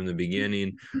had him from the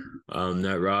beginning.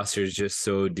 That roster is just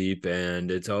so deep, and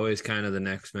it's always kind of the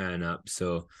next man up.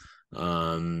 So,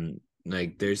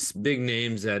 like there's big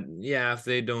names that, yeah, if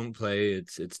they don't play,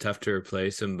 it's tough to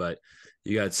replace them. But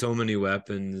you got so many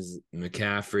weapons: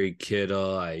 McCaffrey,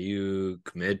 Kittle,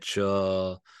 Ayuk,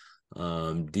 Mitchell,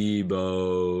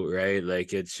 Debo, right?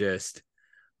 Like it's just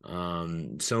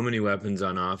so many weapons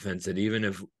on offense that even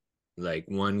if like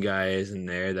one guy isn't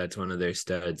there, that's one of their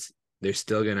studs, they're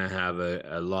still gonna have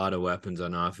a lot of weapons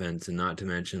on offense. And not to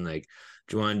mention like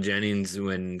Juwan Jennings,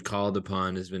 when called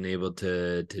upon, has been able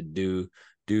to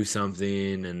do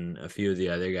something, and a few of the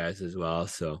other guys as well.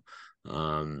 So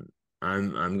I'm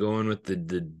going with the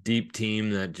deep team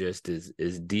that just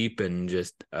is deep and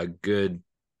just a good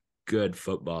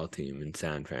football team in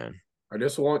San Fran. I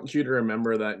just want you to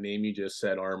remember that name you just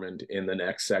said, Armand, in the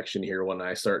next section here when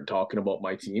I start talking about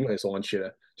my team. I just want you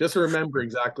to just remember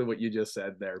exactly what you just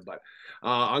said there. But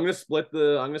I'm gonna split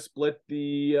the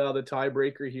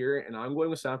tiebreaker here, and I'm going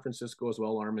with San Francisco as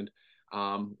well, Armand.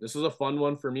 This is a fun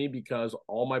one for me because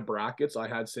all my brackets I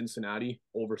had Cincinnati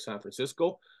over San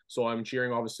Francisco, so I'm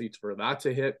cheering obviously for that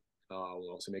to hit.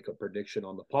 We'll also make a prediction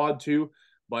on the pod too,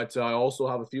 but I also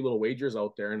have a few little wagers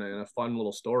out there and a fun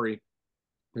little story.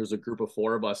 There's a group of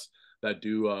 4 of us that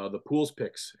do the pools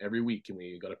picks every week, and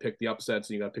we got to pick the upsets,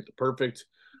 and you got to pick the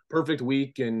perfect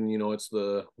week, and it's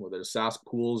there's Sask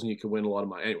pools, and you can win a lot of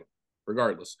money. Anyway,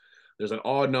 regardless, there's an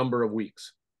odd number of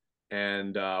weeks,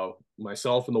 and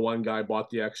myself and the one guy bought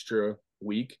the extra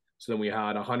week, so then we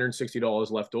had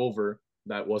 $160 left over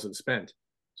that wasn't spent.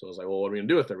 So I was like, well, what are we gonna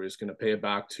do with it? Are we just gonna pay it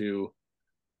back to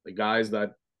the guys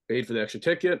that paid for the extra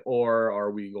ticket, or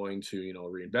are we going to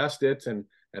reinvest it?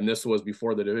 And this was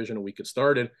before the divisional week had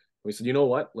started. We said, you know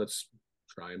what? Let's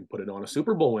try and put it on a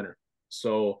Super Bowl winner.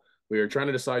 So we were trying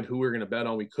to decide who we were going to bet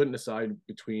on. We couldn't decide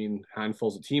between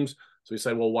handfuls of teams. So we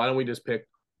said, well, why don't we just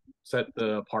set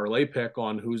the parlay pick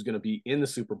on who's going to be in the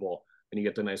Super Bowl? And you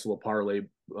get the nice little parlay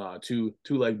two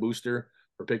leg booster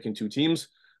for picking 2 teams.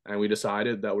 and we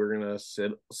decided that we're going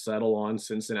to settle on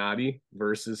Cincinnati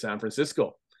versus San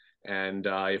Francisco. And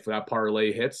if that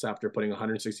parlay hits after putting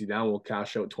 160 down, we'll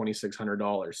cash out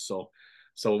 $2,600.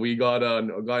 So we got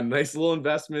a nice little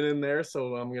investment in there.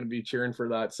 So I'm going to be cheering for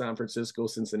that San Francisco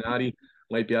Cincinnati.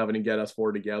 Might be having to get us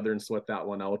four together and sweat that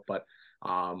one out. But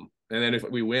and then if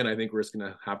we win, I think we're just going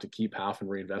to have to keep half and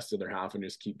reinvest the other half and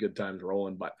just keep good times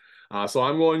rolling. But so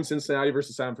I'm going Cincinnati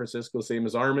versus San Francisco, same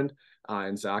as Armand.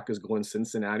 And Zach is going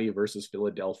Cincinnati versus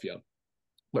Philadelphia.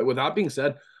 But with that being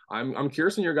said, I'm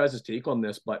curious on your guys' take on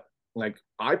this, but like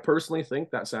I personally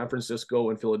think that San Francisco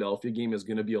and Philadelphia game is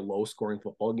going to be a low scoring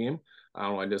football game. I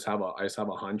don't know. I just have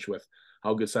a hunch with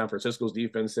how good San Francisco's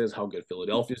defense is, how good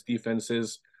Philadelphia's defense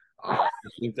is. I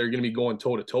think they're going to be going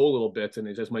toe to toe a little bit, and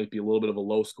it just might be a little bit of a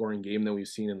low scoring game than we've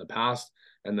seen in the past.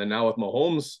 And then now with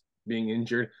Mahomes being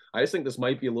injured, I just think this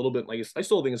might be a little bit like I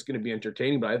still think it's going to be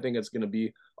entertaining, but I think it's going to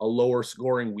be a lower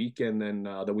scoring weekend than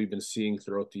that we've been seeing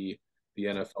throughout the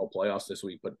NFL playoffs this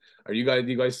week. But do you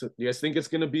guys think it's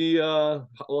going to be a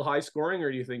little high scoring, or are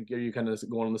you kind of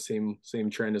going on the same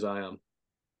trend as I am?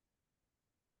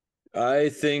 I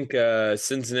think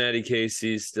Cincinnati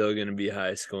KC is still going to be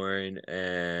high scoring,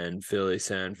 and Philly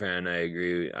San Fran, I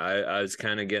agree. I was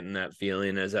kind of getting that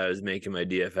feeling as I was making my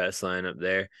DFS lineup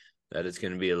there that it's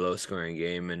going to be a low scoring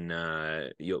game, and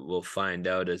we'll find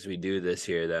out as we do this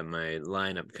year that my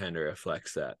lineup kind of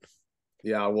reflects that.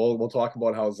 Yeah, we'll talk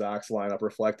about how Zach's lineup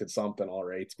reflected something, all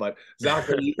right. But Zach,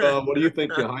 what do you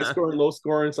think? High scoring, low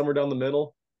scoring, somewhere down the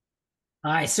middle?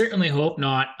 I certainly hope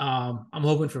not. I'm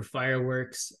hoping for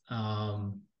fireworks. I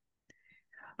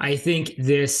think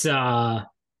there's a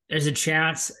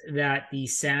chance that the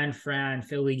San Fran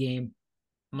Philly game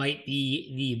might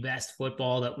be the best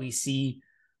football that we see,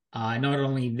 not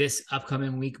only this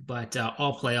upcoming week, but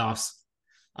all playoffs.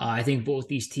 I think both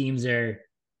these teams are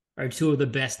two of the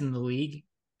best in the league,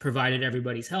 provided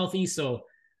everybody's healthy. So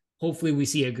hopefully we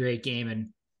see a great game. And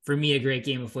for me, a great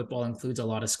game of football includes a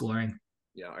lot of scoring.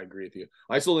 Yeah, I agree with you.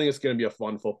 I still think it's going to be a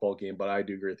fun football game, but I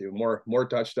do agree with you. More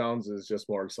touchdowns is just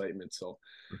more excitement. So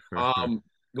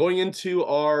going into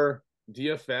our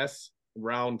DFS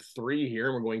round 3 here,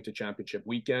 and we're going to championship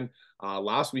weekend.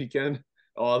 Last weekend,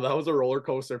 that was a roller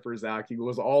coaster for Zach. He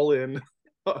was all in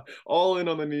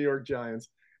on the New York Giants.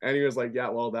 And he was like, yeah,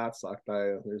 well, that sucked.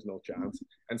 There's no chance.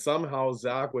 And somehow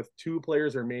Zach, with 2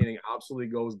 players remaining, absolutely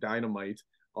goes dynamite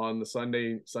on the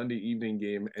Sunday evening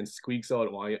game and squeaks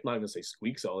out. Well, I'm not even say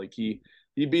squeaks out. Like he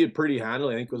beat it pretty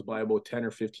handily. I think it was by about 10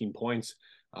 or 15 points.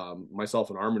 Myself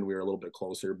and Armin, we were a little bit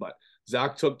closer, but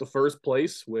Zach took the first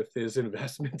place with his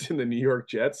investment in the New York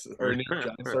Jets or New York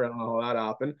Giants. Sorry, I don't know how that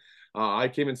happened. I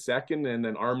came in second, and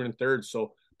then Armin in third.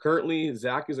 So currently,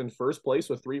 Zach is in first place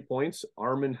with 3 points.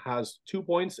 Armin has 2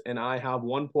 points, and I have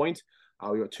 1 point.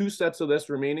 We have 2 sets of this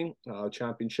remaining,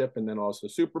 championship and then also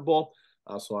Super Bowl.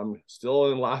 So I'm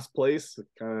still in last place,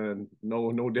 kind of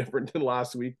no different than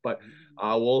last week. But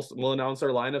we'll announce our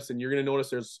lineups, and you're going to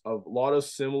notice there's a lot of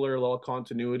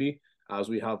continuity as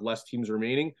we have less teams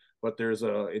remaining. But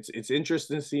it's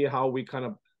interesting to see how we kind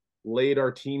of laid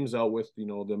our teams out with the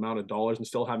amount of dollars and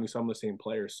still having some of the same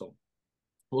players. So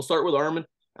we'll start with Armin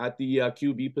at the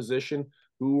QB position.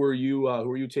 Who are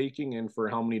you taking, and for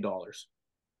how many dollars?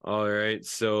 All right,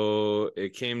 so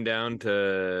it came down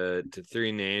to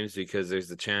 3 names because there's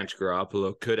the chance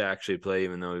Garoppolo could actually play,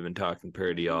 even though we've been talking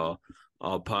Purdy all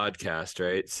podcast,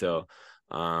 right? So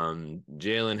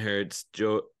Jalen Hurts,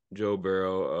 Joe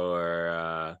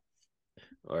Burrow,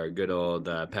 or good old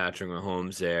Patrick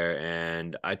Mahomes there.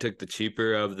 And I took the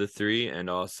cheaper of the 3, and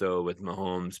also with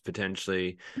Mahomes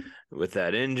potentially with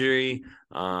that injury,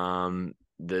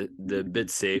 the bit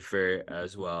safer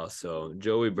as well. So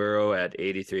Joey Burrow at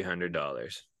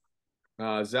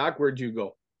 $8,300. Zach, where'd you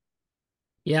go?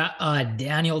 Yeah,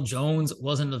 Daniel Jones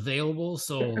wasn't available,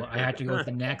 so I had to go with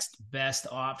the next best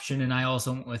option, and I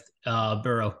also went with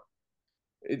Burrow.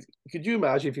 Could you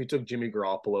imagine if you took Jimmy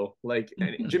Garoppolo? Like,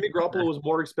 and Jimmy Garoppolo was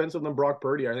more expensive than Brock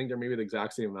Purdy. I think they're maybe the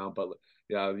exact same amount, but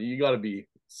yeah, you got to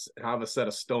have a set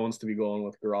of stones to be going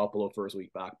with Garoppolo first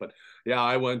week back. But yeah,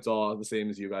 I went the same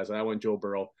as you guys. I went Joe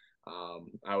Burrow.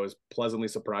 I was pleasantly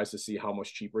surprised to see how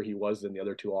much cheaper he was than the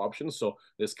other 2 options. So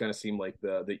this kind of seemed like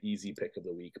the easy pick of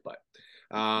the week. But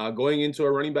going into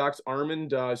our running backs,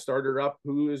 Armand, starter up.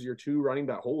 Who is your 2 running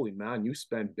back? Holy man, you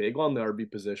spent big on the RB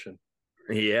position.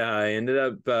 Yeah, I ended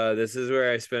up this is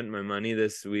where I spent my money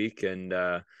this week, and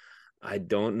I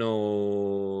don't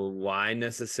know why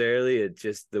necessarily. It's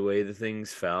just the way the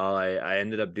things fell. I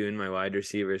ended up doing my wide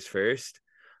receivers first.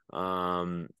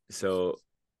 So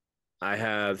I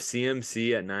have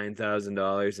CMC at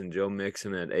 $9,000 and Joe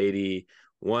Mixon at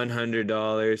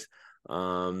 $8,100.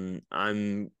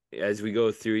 As we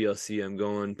go through, you'll see I'm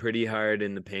going pretty hard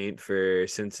in the paint for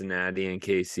Cincinnati and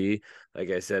KC. Like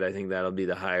I said, I think that'll be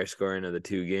the higher scoring of the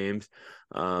two games.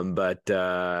 But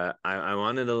I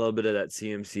wanted a little bit of that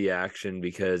CMC action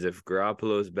because if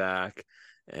Garoppolo's back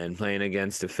and playing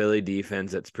against a Philly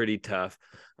defense that's pretty tough,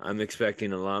 I'm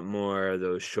expecting a lot more of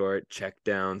those short check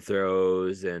down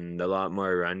throws and a lot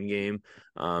more run game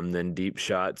than deep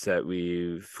shots that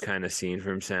we've kind of seen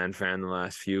from San Fran the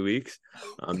last few weeks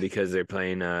because they're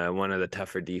playing one of the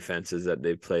tougher defenses that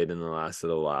they've played in the last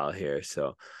little while here.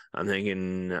 So I'm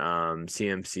thinking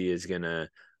CMC is going to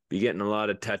be getting a lot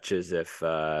of touches if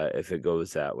it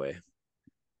goes that way.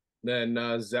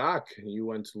 Then Zach, you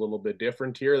went a little bit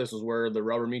different here. This is where the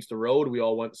rubber meets the road. We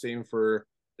all went same for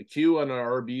the Q, and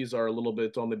our RBs are a little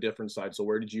bit on the different side. So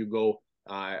where did you go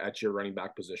at your running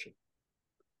back position?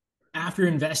 After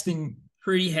investing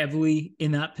pretty heavily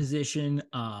in that position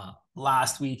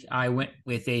last week, I went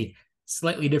with a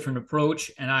slightly different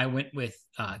approach, and I went with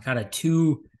kind of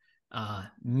two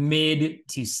mid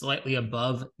to slightly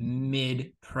above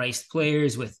mid priced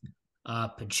players with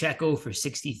Pacheco for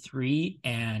 63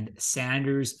 and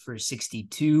Sanders for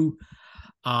 62.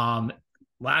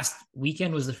 Last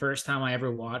weekend was the first time I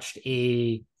ever watched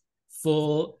a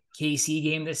full KC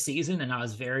game this season, and I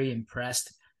was very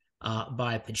impressed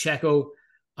by Pacheco,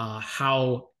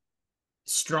 how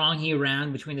strong he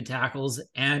ran between the tackles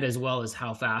and as well as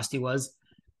how fast he was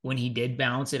when he did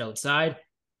bounce it outside.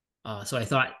 So I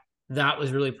thought that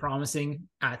was really promising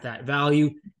at that value.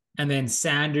 And then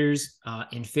Sanders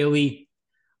in Philly.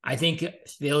 I think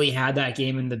Philly had that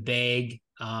game in the bag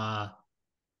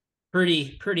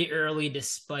pretty early,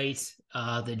 despite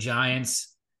the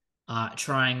Giants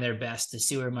trying their best to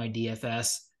sewer my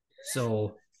DFS.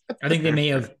 So I think they may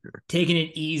have taken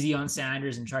it easy on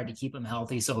Sanders and tried to keep him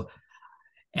healthy. So,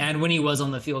 and when he was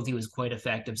on the field, he was quite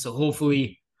effective. So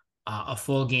hopefully a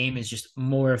full game is just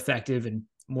more effective and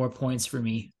more points for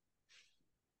me.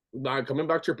 Coming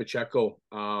back to your Pacheco,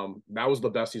 that was the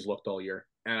best he's looked all year.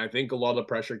 And I think a lot of the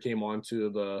pressure came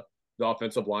onto the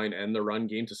offensive line and the run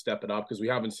game to step it up because we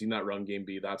haven't seen that run game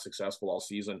be that successful all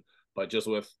season. But just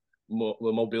with the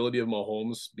mobility of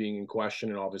Mahomes being in question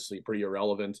and obviously pretty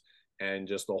irrelevant, and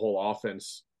just the whole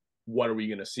offense, what are we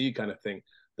going to see kind of thing?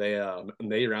 They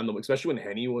ran them, especially when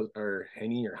Heine or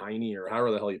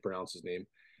however the hell you pronounce his name.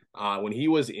 When he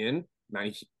was in,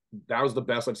 man, that was the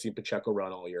best I've seen Pacheco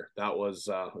run all year. That was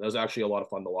actually a lot of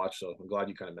fun to watch. So I'm glad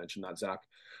you kind of mentioned that, Zach.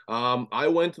 I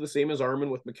went to the same as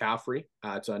Armin with McCaffrey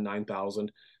at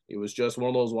 9,000. It was just one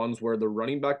of those ones where the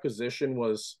running back position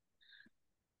was,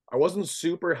 I wasn't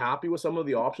super happy with some of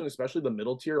the options, especially the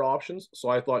middle tier options. So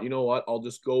I thought, you know what, I'll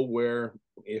just go where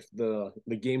if the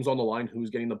game's on the line, who's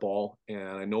getting the ball. And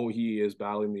I know he is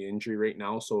battling the injury right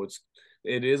now. So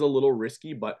it is a little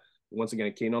risky, but once again,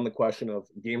 it came on the question of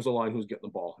games on the line, who's getting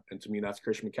the ball. And to me, that's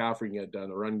Christian McCaffrey. Get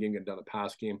done a run game, get done a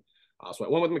pass game. So I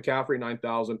went with McCaffrey,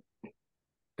 9,000.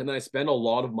 And then I spent a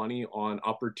lot of money on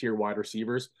upper tier wide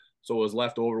receivers. So it was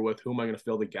left over with who am I going to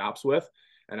fill the gaps with?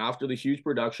 And after the huge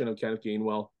production of Kenneth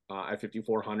Gainwell at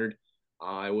 5,400, it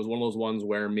was one of those ones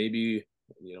where maybe,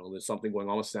 there's something going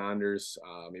on with Sanders.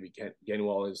 Maybe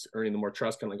Gainwell is earning the more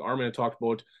trust, kind of like Armin had talked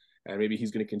about, and maybe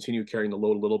he's going to continue carrying the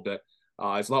load a little bit.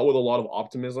 It's not with a lot of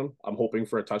optimism. I'm hoping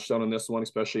for a touchdown on this one,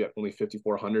 especially at only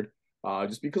 5,400.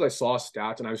 Just because I saw a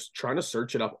stat and I was trying to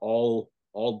search it up all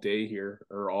day here,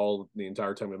 or all the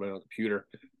entire time I've been on the computer.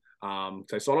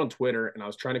 So I saw it on Twitter and I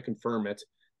was trying to confirm it.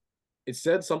 It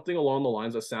said something along the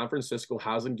lines that San Francisco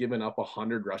hasn't given up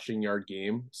 100 rushing yard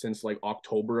game since like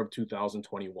October of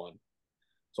 2021.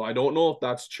 So I don't know if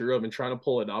that's true. I've been trying to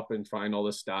pull it up and find all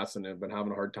the stats and I've been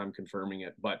having a hard time confirming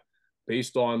it. But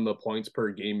based on the points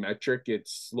per game metric,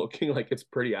 it's looking like it's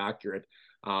pretty accurate.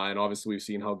 And obviously we've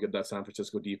seen how good that San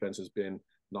Francisco defense has been,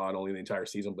 not only the entire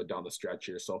season, but down the stretch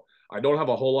here. So I don't have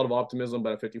a whole lot of optimism,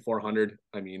 but at 5,400,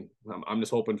 I mean, I'm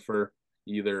just hoping for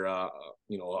either, a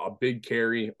big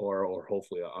carry or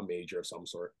hopefully a major of some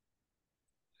sort.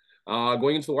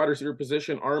 Going into the wide receiver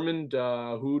position, Armand,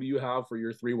 who do you have for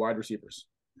your three wide receivers?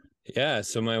 Yeah,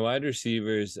 so my wide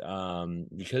receivers,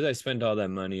 because I spent all that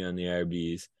money on the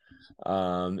RBs,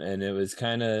 and it was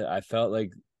kind of, I felt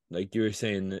like you were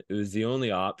saying, it was the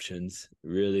only options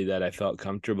really that I felt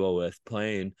comfortable with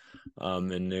playing,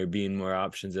 and there being more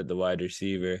options at the wide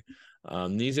receiver.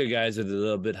 These are guys with a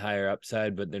little bit higher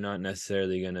upside, but they're not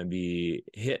necessarily going to be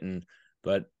hitting.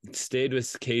 But stayed with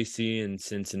KC and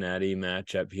Cincinnati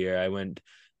matchup here. I went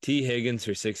T. Higgins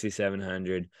for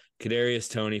 6,700, Kadarius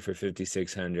Toney for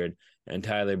 5,600, and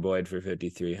Tyler Boyd for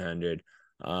 5,300.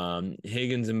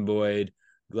 Higgins and Boyd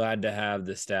glad to have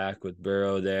the stack with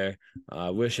Burrow there.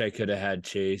 Wish I could have had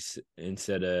Chase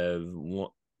instead of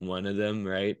one of them,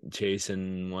 right? Chase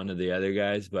and one of the other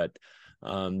guys, but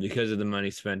because of the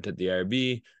money spent at the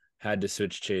RB, had to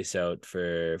switch Chase out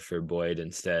for Boyd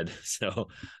instead. So,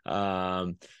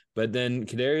 but then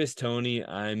Kadarius Toney,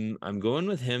 I'm going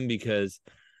with him because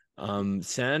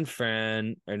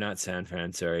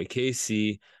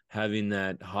KC having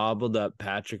that hobbled up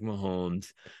Patrick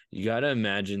Mahomes, you got to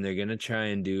imagine they're going to try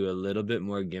and do a little bit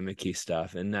more gimmicky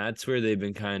stuff. And that's where they've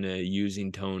been kind of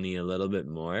using Toney a little bit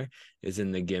more, is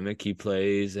in the gimmicky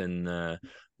plays and the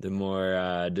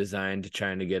more designed to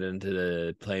trying to get into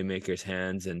the playmakers'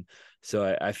 hands. And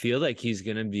so I feel like he's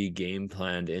going to be game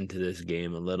planned into this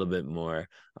game a little bit more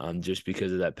just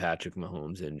because of that Patrick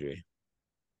Mahomes injury.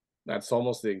 That's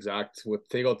almost the exact, with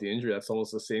take out the injury, that's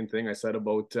almost the same thing I said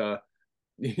about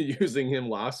using him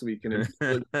last week, and it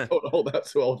really don't hold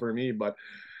that well for me. But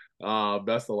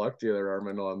best of luck to you there,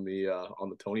 Armin, on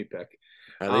the Toney pick.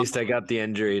 At least I got the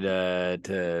injury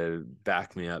to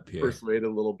back me up here. Persuade a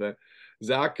little bit.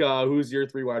 Zach, who's your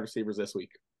 3 wide receivers this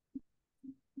week?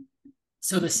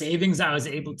 So the savings I was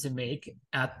able to make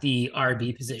at the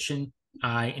RB position,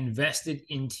 I invested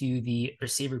into the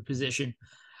receiver position.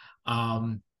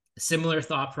 Similar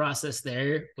thought process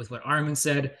there with what Armin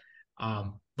said.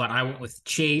 But I went with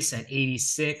Chase at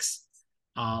 86.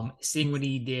 Seeing what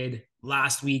he did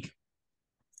last week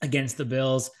against the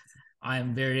Bills, I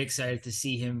am very excited to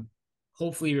see him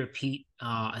hopefully repeat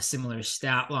a similar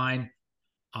stat line.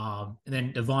 And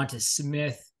then Devonta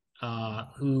Smith,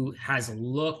 who has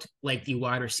looked like the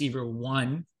wide receiver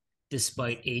 1,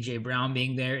 despite A.J. Brown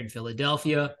being there in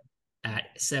Philadelphia at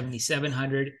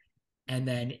 7,700. And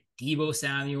then Deebo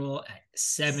Samuel at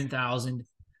 7,000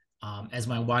 as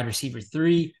my wide receiver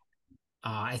 3.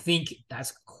 I think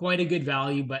that's quite a good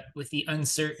value, but with the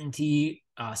uncertainty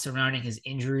surrounding his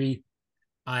injury,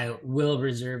 I will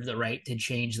reserve the right to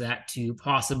change that to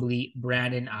possibly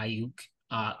Brandon Ayuk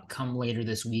come later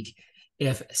this week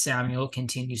if Samuel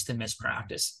continues to miss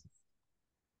practice.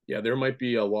 Yeah, there might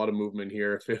be a lot of movement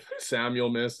here. If Samuel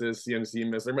misses, CMC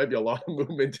misses, there might be a lot of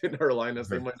movement in our lineups.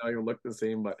 They might not even look the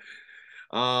same, but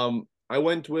I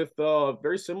went with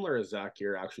very similar as Zach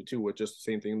here, actually, too, with just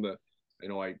the same thing.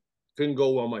 I couldn't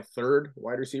go on my 3rd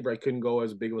wide receiver. I couldn't go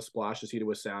as big of a splash as he did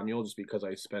with Samuel, just because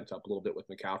I spent up a little bit with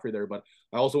McCaffrey there. But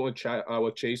I also went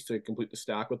with Chase to complete the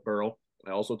stack with Burrow.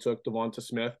 I also took Devonta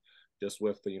Smith, just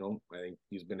with I think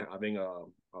he's been having a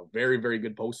very, very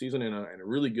good postseason and a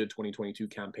really good 2022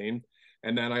 campaign.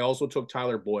 And then I also took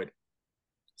Tyler Boyd.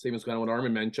 Same as kind of what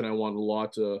Armin mentioned. I want a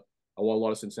lot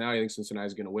of Cincinnati. I think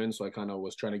Cincinnati's going to win, so I kind of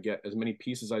was trying to get as many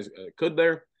pieces as I could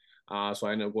there. So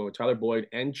I ended up going with Tyler Boyd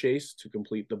and Chase to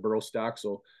complete the Burrow stack.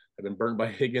 So I've been burned by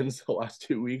Higgins the last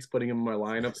 2 weeks, putting him in my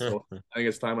lineup. So I think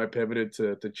it's time I pivoted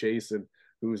to Chase, and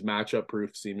who's matchup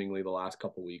proof seemingly the last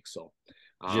couple weeks. So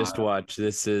just watch.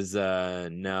 This is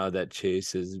now that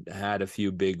Chase has had a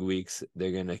few big weeks,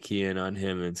 they're gonna key in on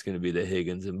him, and it's gonna be the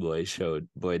Higgins and Boyd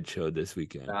show this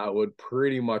weekend. That would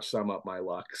pretty much sum up my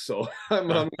luck. So I'm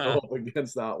gonna hope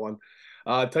against that one.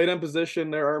 Tight end position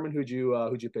there, Armin. Who'd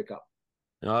you pick up?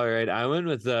 All right, I went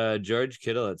with George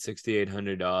Kittle at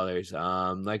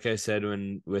 $6,800. Like I said,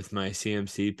 with my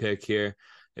CMC pick here,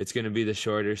 it's going to be the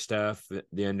shorter stuff,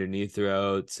 the underneath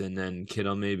routes, and then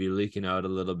Kittle maybe leaking out a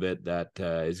little bit. That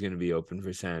is going to be open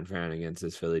for San Fran against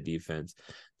this Philly defense.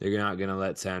 They're not going to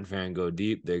let San Fran go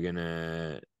deep. They're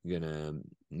gonna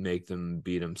make them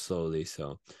beat them slowly.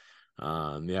 So,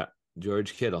 yeah,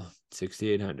 George Kittle,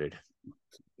 6,800.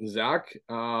 Zach,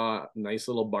 nice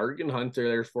little bargain hunter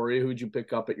there for you. Who'd you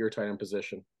pick up at your tight end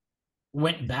position?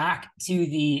 Went back to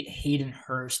the Hayden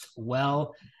Hurst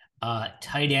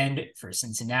tight end for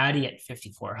Cincinnati at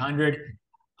 5,400.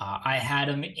 I had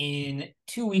him in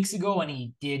 2 weeks ago, and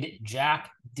he did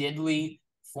Jack Diddley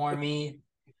for me.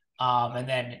 And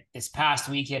then this past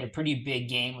week, he had a pretty big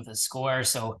game with a score.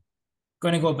 So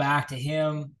going to go back to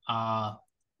him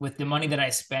with the money that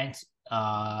I spent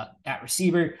at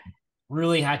receiver.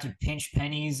 Really had to pinch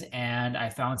pennies, and I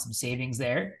found some savings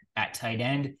there at tight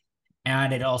end.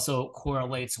 And it also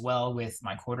correlates well with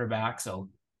my quarterback. So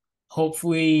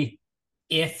hopefully,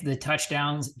 if the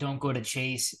touchdowns don't go to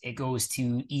Chase, it goes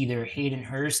to either Hayden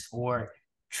Hurst or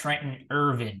Trenton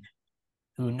Irvin,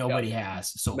 who nobody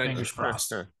has. So fingers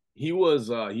crossed. He was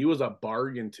a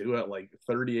bargain too at like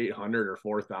 3,800 or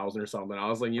 4,000 or something. I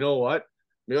was like, you know what?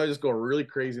 Maybe I just go really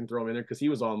crazy and throw him in there, because he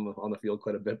was on the field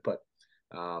quite a bit, but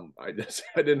I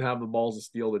didn't have the balls of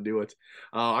steel to do it.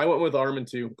 I went with Armin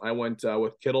too. I went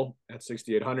with Kittle at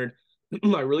 6,800.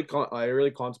 I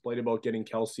really contemplated about getting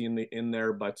Kelsey in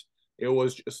there, but it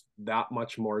was just that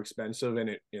much more expensive, and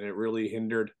it really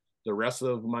hindered the rest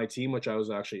of my team, which I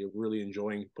was actually really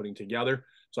enjoying putting together.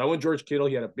 So I went George Kittle.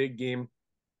 He had a big game,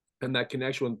 and that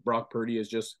connection with Brock Purdy is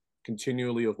just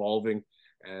continually evolving.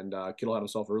 And Kittle had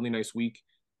himself a really nice week.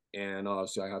 And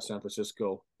obviously, I have San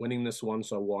Francisco winning this one,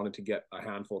 so I wanted to get a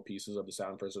handful of pieces of the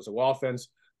San Francisco offense.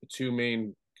 The two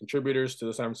main contributors to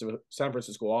the San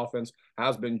Francisco offense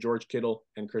has been George Kittle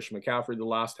and Christian McCaffrey the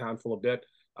last handful of bit,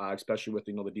 especially with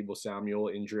the Deebo Samuel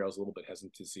injury. I was a little bit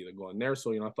hesitant to see them going there.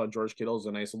 So, I thought George Kittle is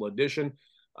a nice little addition,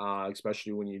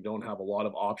 especially when you don't have a lot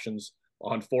of options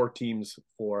on 4 teams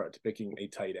to picking a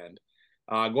tight end.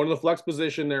 Going to the flex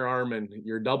position there, Armin.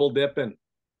 You're double dipping,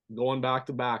 going back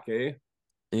to back, eh?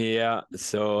 Yeah,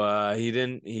 so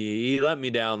he let me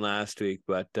down last week,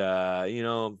 but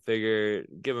figure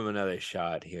give him another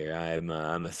shot here. I'm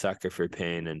a sucker for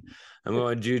pain, and I'm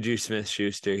going Juju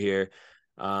Smith-Schuster here.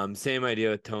 Same idea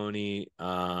with Tony.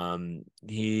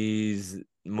 He's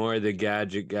more the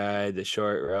gadget guy, the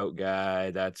short route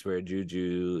guy. That's where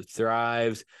Juju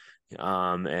thrives.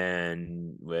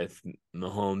 And with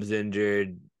Mahomes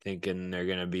injured, thinking they're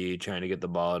going to be trying to get the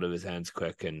ball out of his hands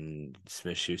quick, and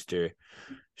Smith-Schuster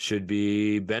should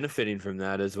be benefiting from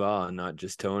that as well, and not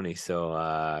just Tony. So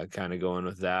kind of going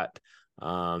with that.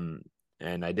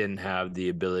 And I didn't have the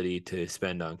ability to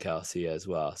spend on Kelsey as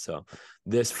well. So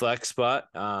this flex spot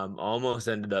almost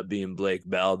ended up being Blake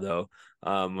Bell, though.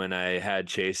 When I had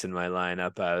Chase in my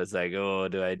lineup, I was like, oh,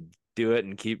 do I do it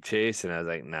and keep Chase? And I was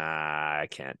like, nah, I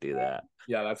can't do that.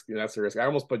 Yeah, that's a risk. I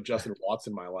almost put Justin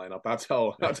Watson in my lineup. That's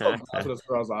how confident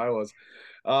as I was.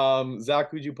 Zach,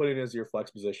 who'd you put in as your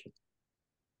flex position?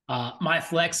 My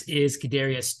flex is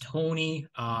Kadarius Toney,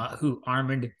 who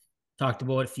Armand talked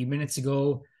about a few minutes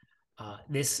ago.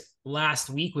 This last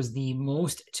week was the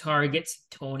most targets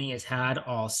Toney has had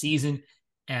all season,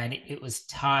 and it was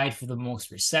tied for the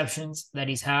most receptions that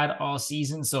he's had all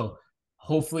season. So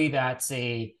hopefully that's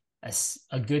a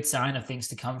good sign of things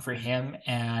to come for him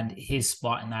and his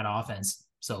spot in that offense.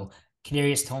 So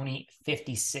Kadarius Toney,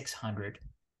 5,600.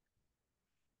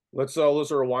 Let's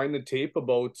rewind the tape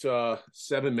about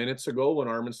 7 minutes ago when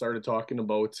Armin started talking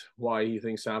about why he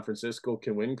thinks San Francisco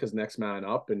can win because next man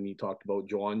up, and he talked about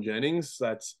Jauan Jennings.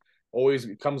 That's always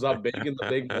comes up big in the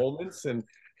big moments, and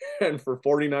for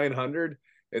 4,900,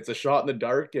 it's a shot in the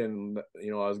dark. And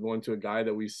I was going to a guy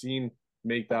that we've seen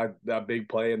make that big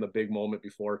play in the big moment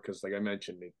before, because like I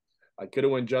mentioned, I could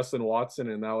have went Justin Watson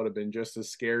and that would have been just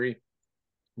as scary,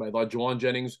 but I thought Jauan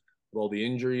Jennings, with all the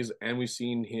injuries, and we've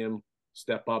seen him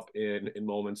step up in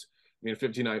moments. I mean,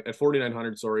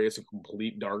 4,900, sorry, it's a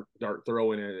complete dart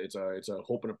throw, and it's a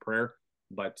hope and a prayer.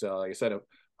 But like I said,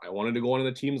 I wanted to go into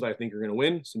the teams I think are going to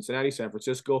win: Cincinnati, San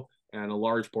Francisco, and a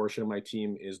large portion of my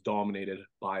team is dominated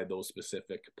by those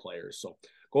specific players. So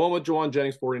going with Jauan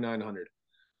Jennings, 4,900.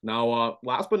 Now,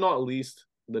 last but not least,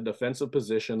 the defensive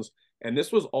positions, and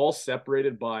this was all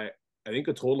separated by, I think,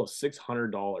 a total of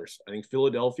 $600. I think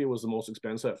Philadelphia was the most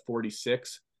expensive at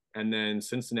 46, and then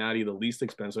Cincinnati the least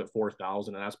expensive at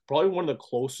 4,000. And that's probably one of the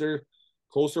closer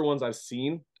ones I've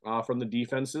seen from the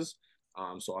defenses.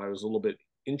 So I was a little bit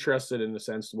interested in the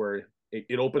sense where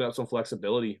it opened up some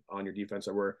flexibility on your defense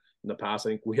that were in the past. I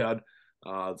think we had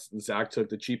Zach took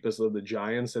the cheapest of the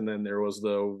Giants, and then there was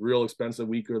the real expensive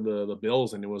week of the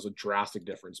Bills, and it was a drastic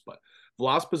difference. But the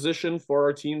last position for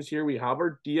our teams here, we have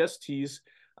our DSTs.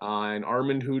 And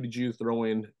Armin, who did you throw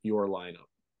in your lineup?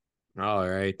 All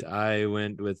right. I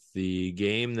went with the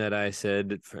game that I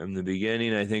said from the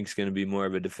beginning I think is going to be more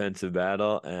of a defensive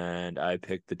battle, and I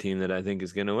picked the team that I think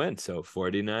is going to win. So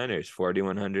 49ers,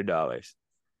 $4,100.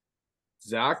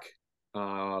 Zach,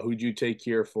 who'd you take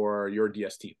here for your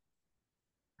DST?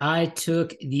 I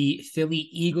took the Philly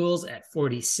Eagles at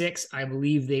 46. I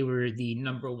believe they were the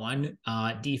number one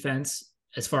defense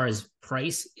as far as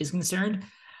price is concerned.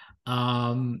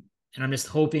 And I'm just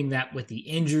hoping that with the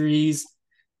injuries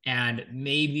and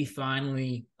maybe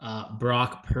finally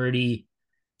Brock Purdy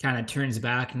kind of turns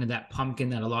back into that pumpkin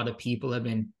that a lot of people have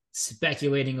been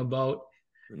speculating about.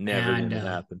 Never going to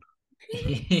happen.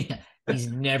 He's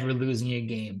never losing a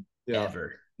game,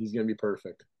 ever. He's going to be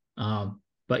perfect.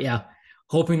 But yeah,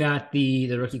 hoping that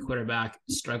the rookie quarterback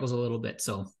struggles a little bit.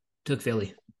 So took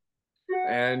Philly.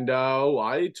 And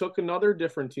I took another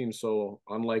different team. So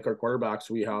unlike our quarterbacks,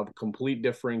 we have complete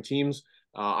differing teams.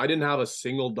 I didn't have a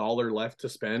single dollar left to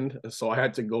spend, so I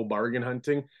had to go bargain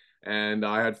hunting, and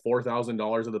I had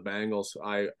 $4,000 of the Bengals.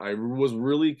 I was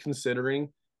really considering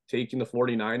taking the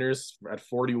 49ers at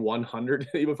 4,100,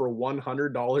 even for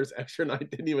 $100 extra, and I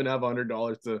didn't even have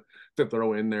 $100 to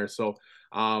throw in there. So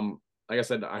like I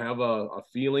said, I have a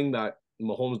feeling that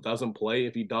Mahomes doesn't play,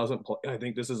 if he doesn't play, I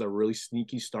think this is a really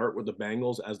sneaky start with the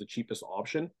Bengals as the cheapest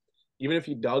option. Even if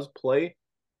he does play,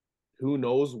 who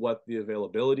knows what the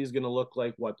availability is going to look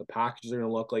like, what the packages are going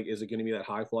to look like. Is it going to be that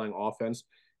high-flying offense?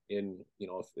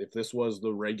 If this was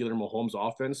the regular Mahomes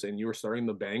offense and you were starting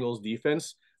the Bengals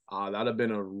defense, that'd have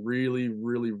been a really,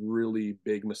 really, really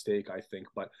big mistake, I think.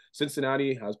 But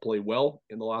Cincinnati has played well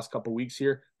in the last couple of weeks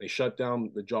here. They shut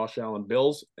down the Josh Allen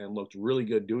Bills and looked really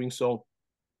good doing so.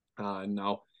 And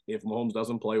now, if Mahomes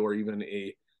doesn't play, or even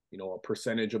a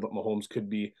percentage of what Mahomes could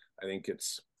be, I think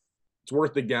it's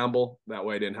worth the gamble. That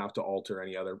way, I didn't have to alter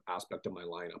any other aspect of my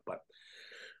lineup. But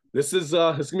this is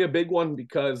gonna be a big one,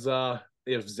 because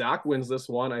if Zach wins this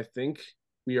one, I think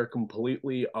we are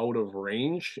completely out of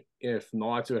range. If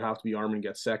not, it would have to be Armin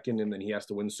gets second, and then he has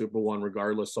to win Super One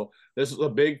regardless. So this is a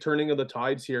big turning of the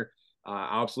tides here.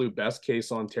 Absolute best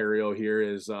case Ontario here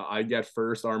is I get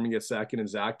first, Armin gets second, and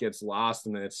Zach gets last,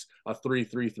 and then it's a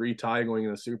 3-3-3 tie going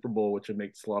in the Super Bowl, which would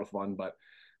make this a lot of fun. But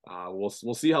we'll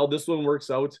see how this one works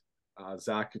out.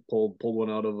 Zach pulled one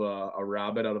out of a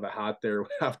rabbit out of a hat there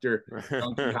after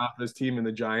dunking half of his team in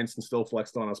the Giants, and still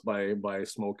flexed on us by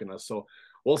smoking us. So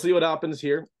we'll see what happens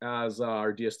here as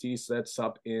our DST sets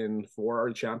up for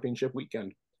our championship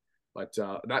weekend. But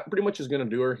that pretty much is going to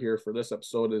do her here for this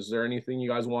episode. Is there anything you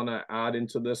guys want to add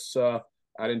into this,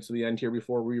 add into the end here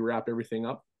before we wrap everything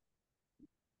up?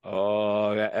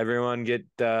 Oh, everyone get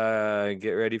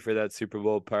ready for that Super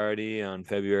Bowl party on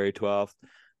February 12th.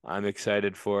 I'm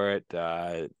excited for it.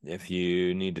 If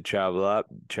you need to travel up.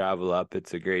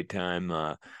 It's a great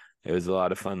time. It was a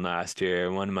lot of fun last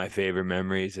year. One of my favorite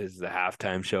memories is the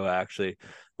halftime show, actually.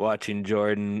 Watching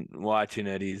Jordan,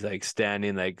 it, he's like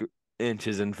standing like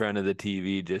inches in front of the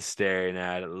TV, just staring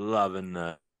at it, loving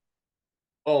the.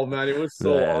 Oh man, it was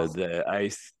so awesome. The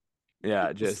ice.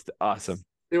 Yeah, just awesome.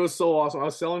 It was so awesome. I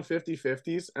was selling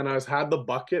 50/50s, and I had the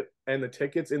bucket and the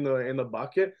tickets in the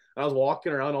bucket. I was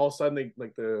walking around, all of a sudden,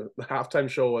 the halftime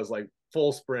show was like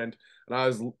full sprint,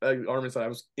 and Armin said I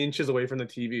was inches away from the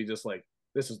TV, just like,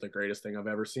 this is the greatest thing I've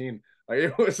ever seen. Like,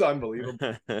 it was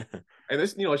unbelievable. And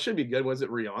this, it should be good. Was it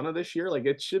Rihanna this year? Like,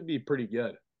 it should be pretty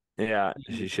good. Yeah,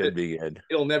 she should be good.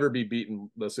 It'll never be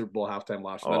beaten, the Super Bowl halftime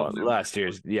last year. Last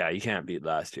year's, yeah, you can't beat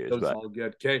last year's. It was all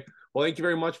good. Okay. Well, thank you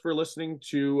very much for listening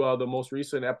to the most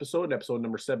recent episode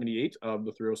number 78 of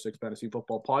the 306 Fantasy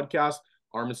Football Podcast.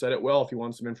 Armin said it well. If you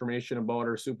want some information about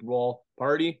our Super Bowl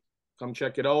party, come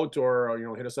check it out,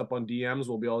 or hit us up on DMs.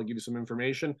 We'll be able to give you some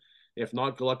information. If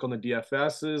not, good luck on the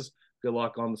DFSs. Good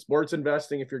luck on the sports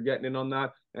investing if you're getting in on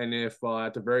that. And if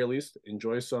at the very least,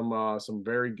 enjoy some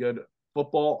very good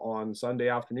football on Sunday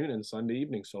afternoon and Sunday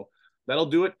evening. So that'll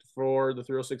do it for the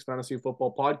 306 Fantasy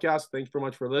Football Podcast. Thanks very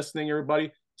much for listening,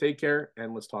 everybody. Take care,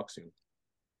 and let's talk soon.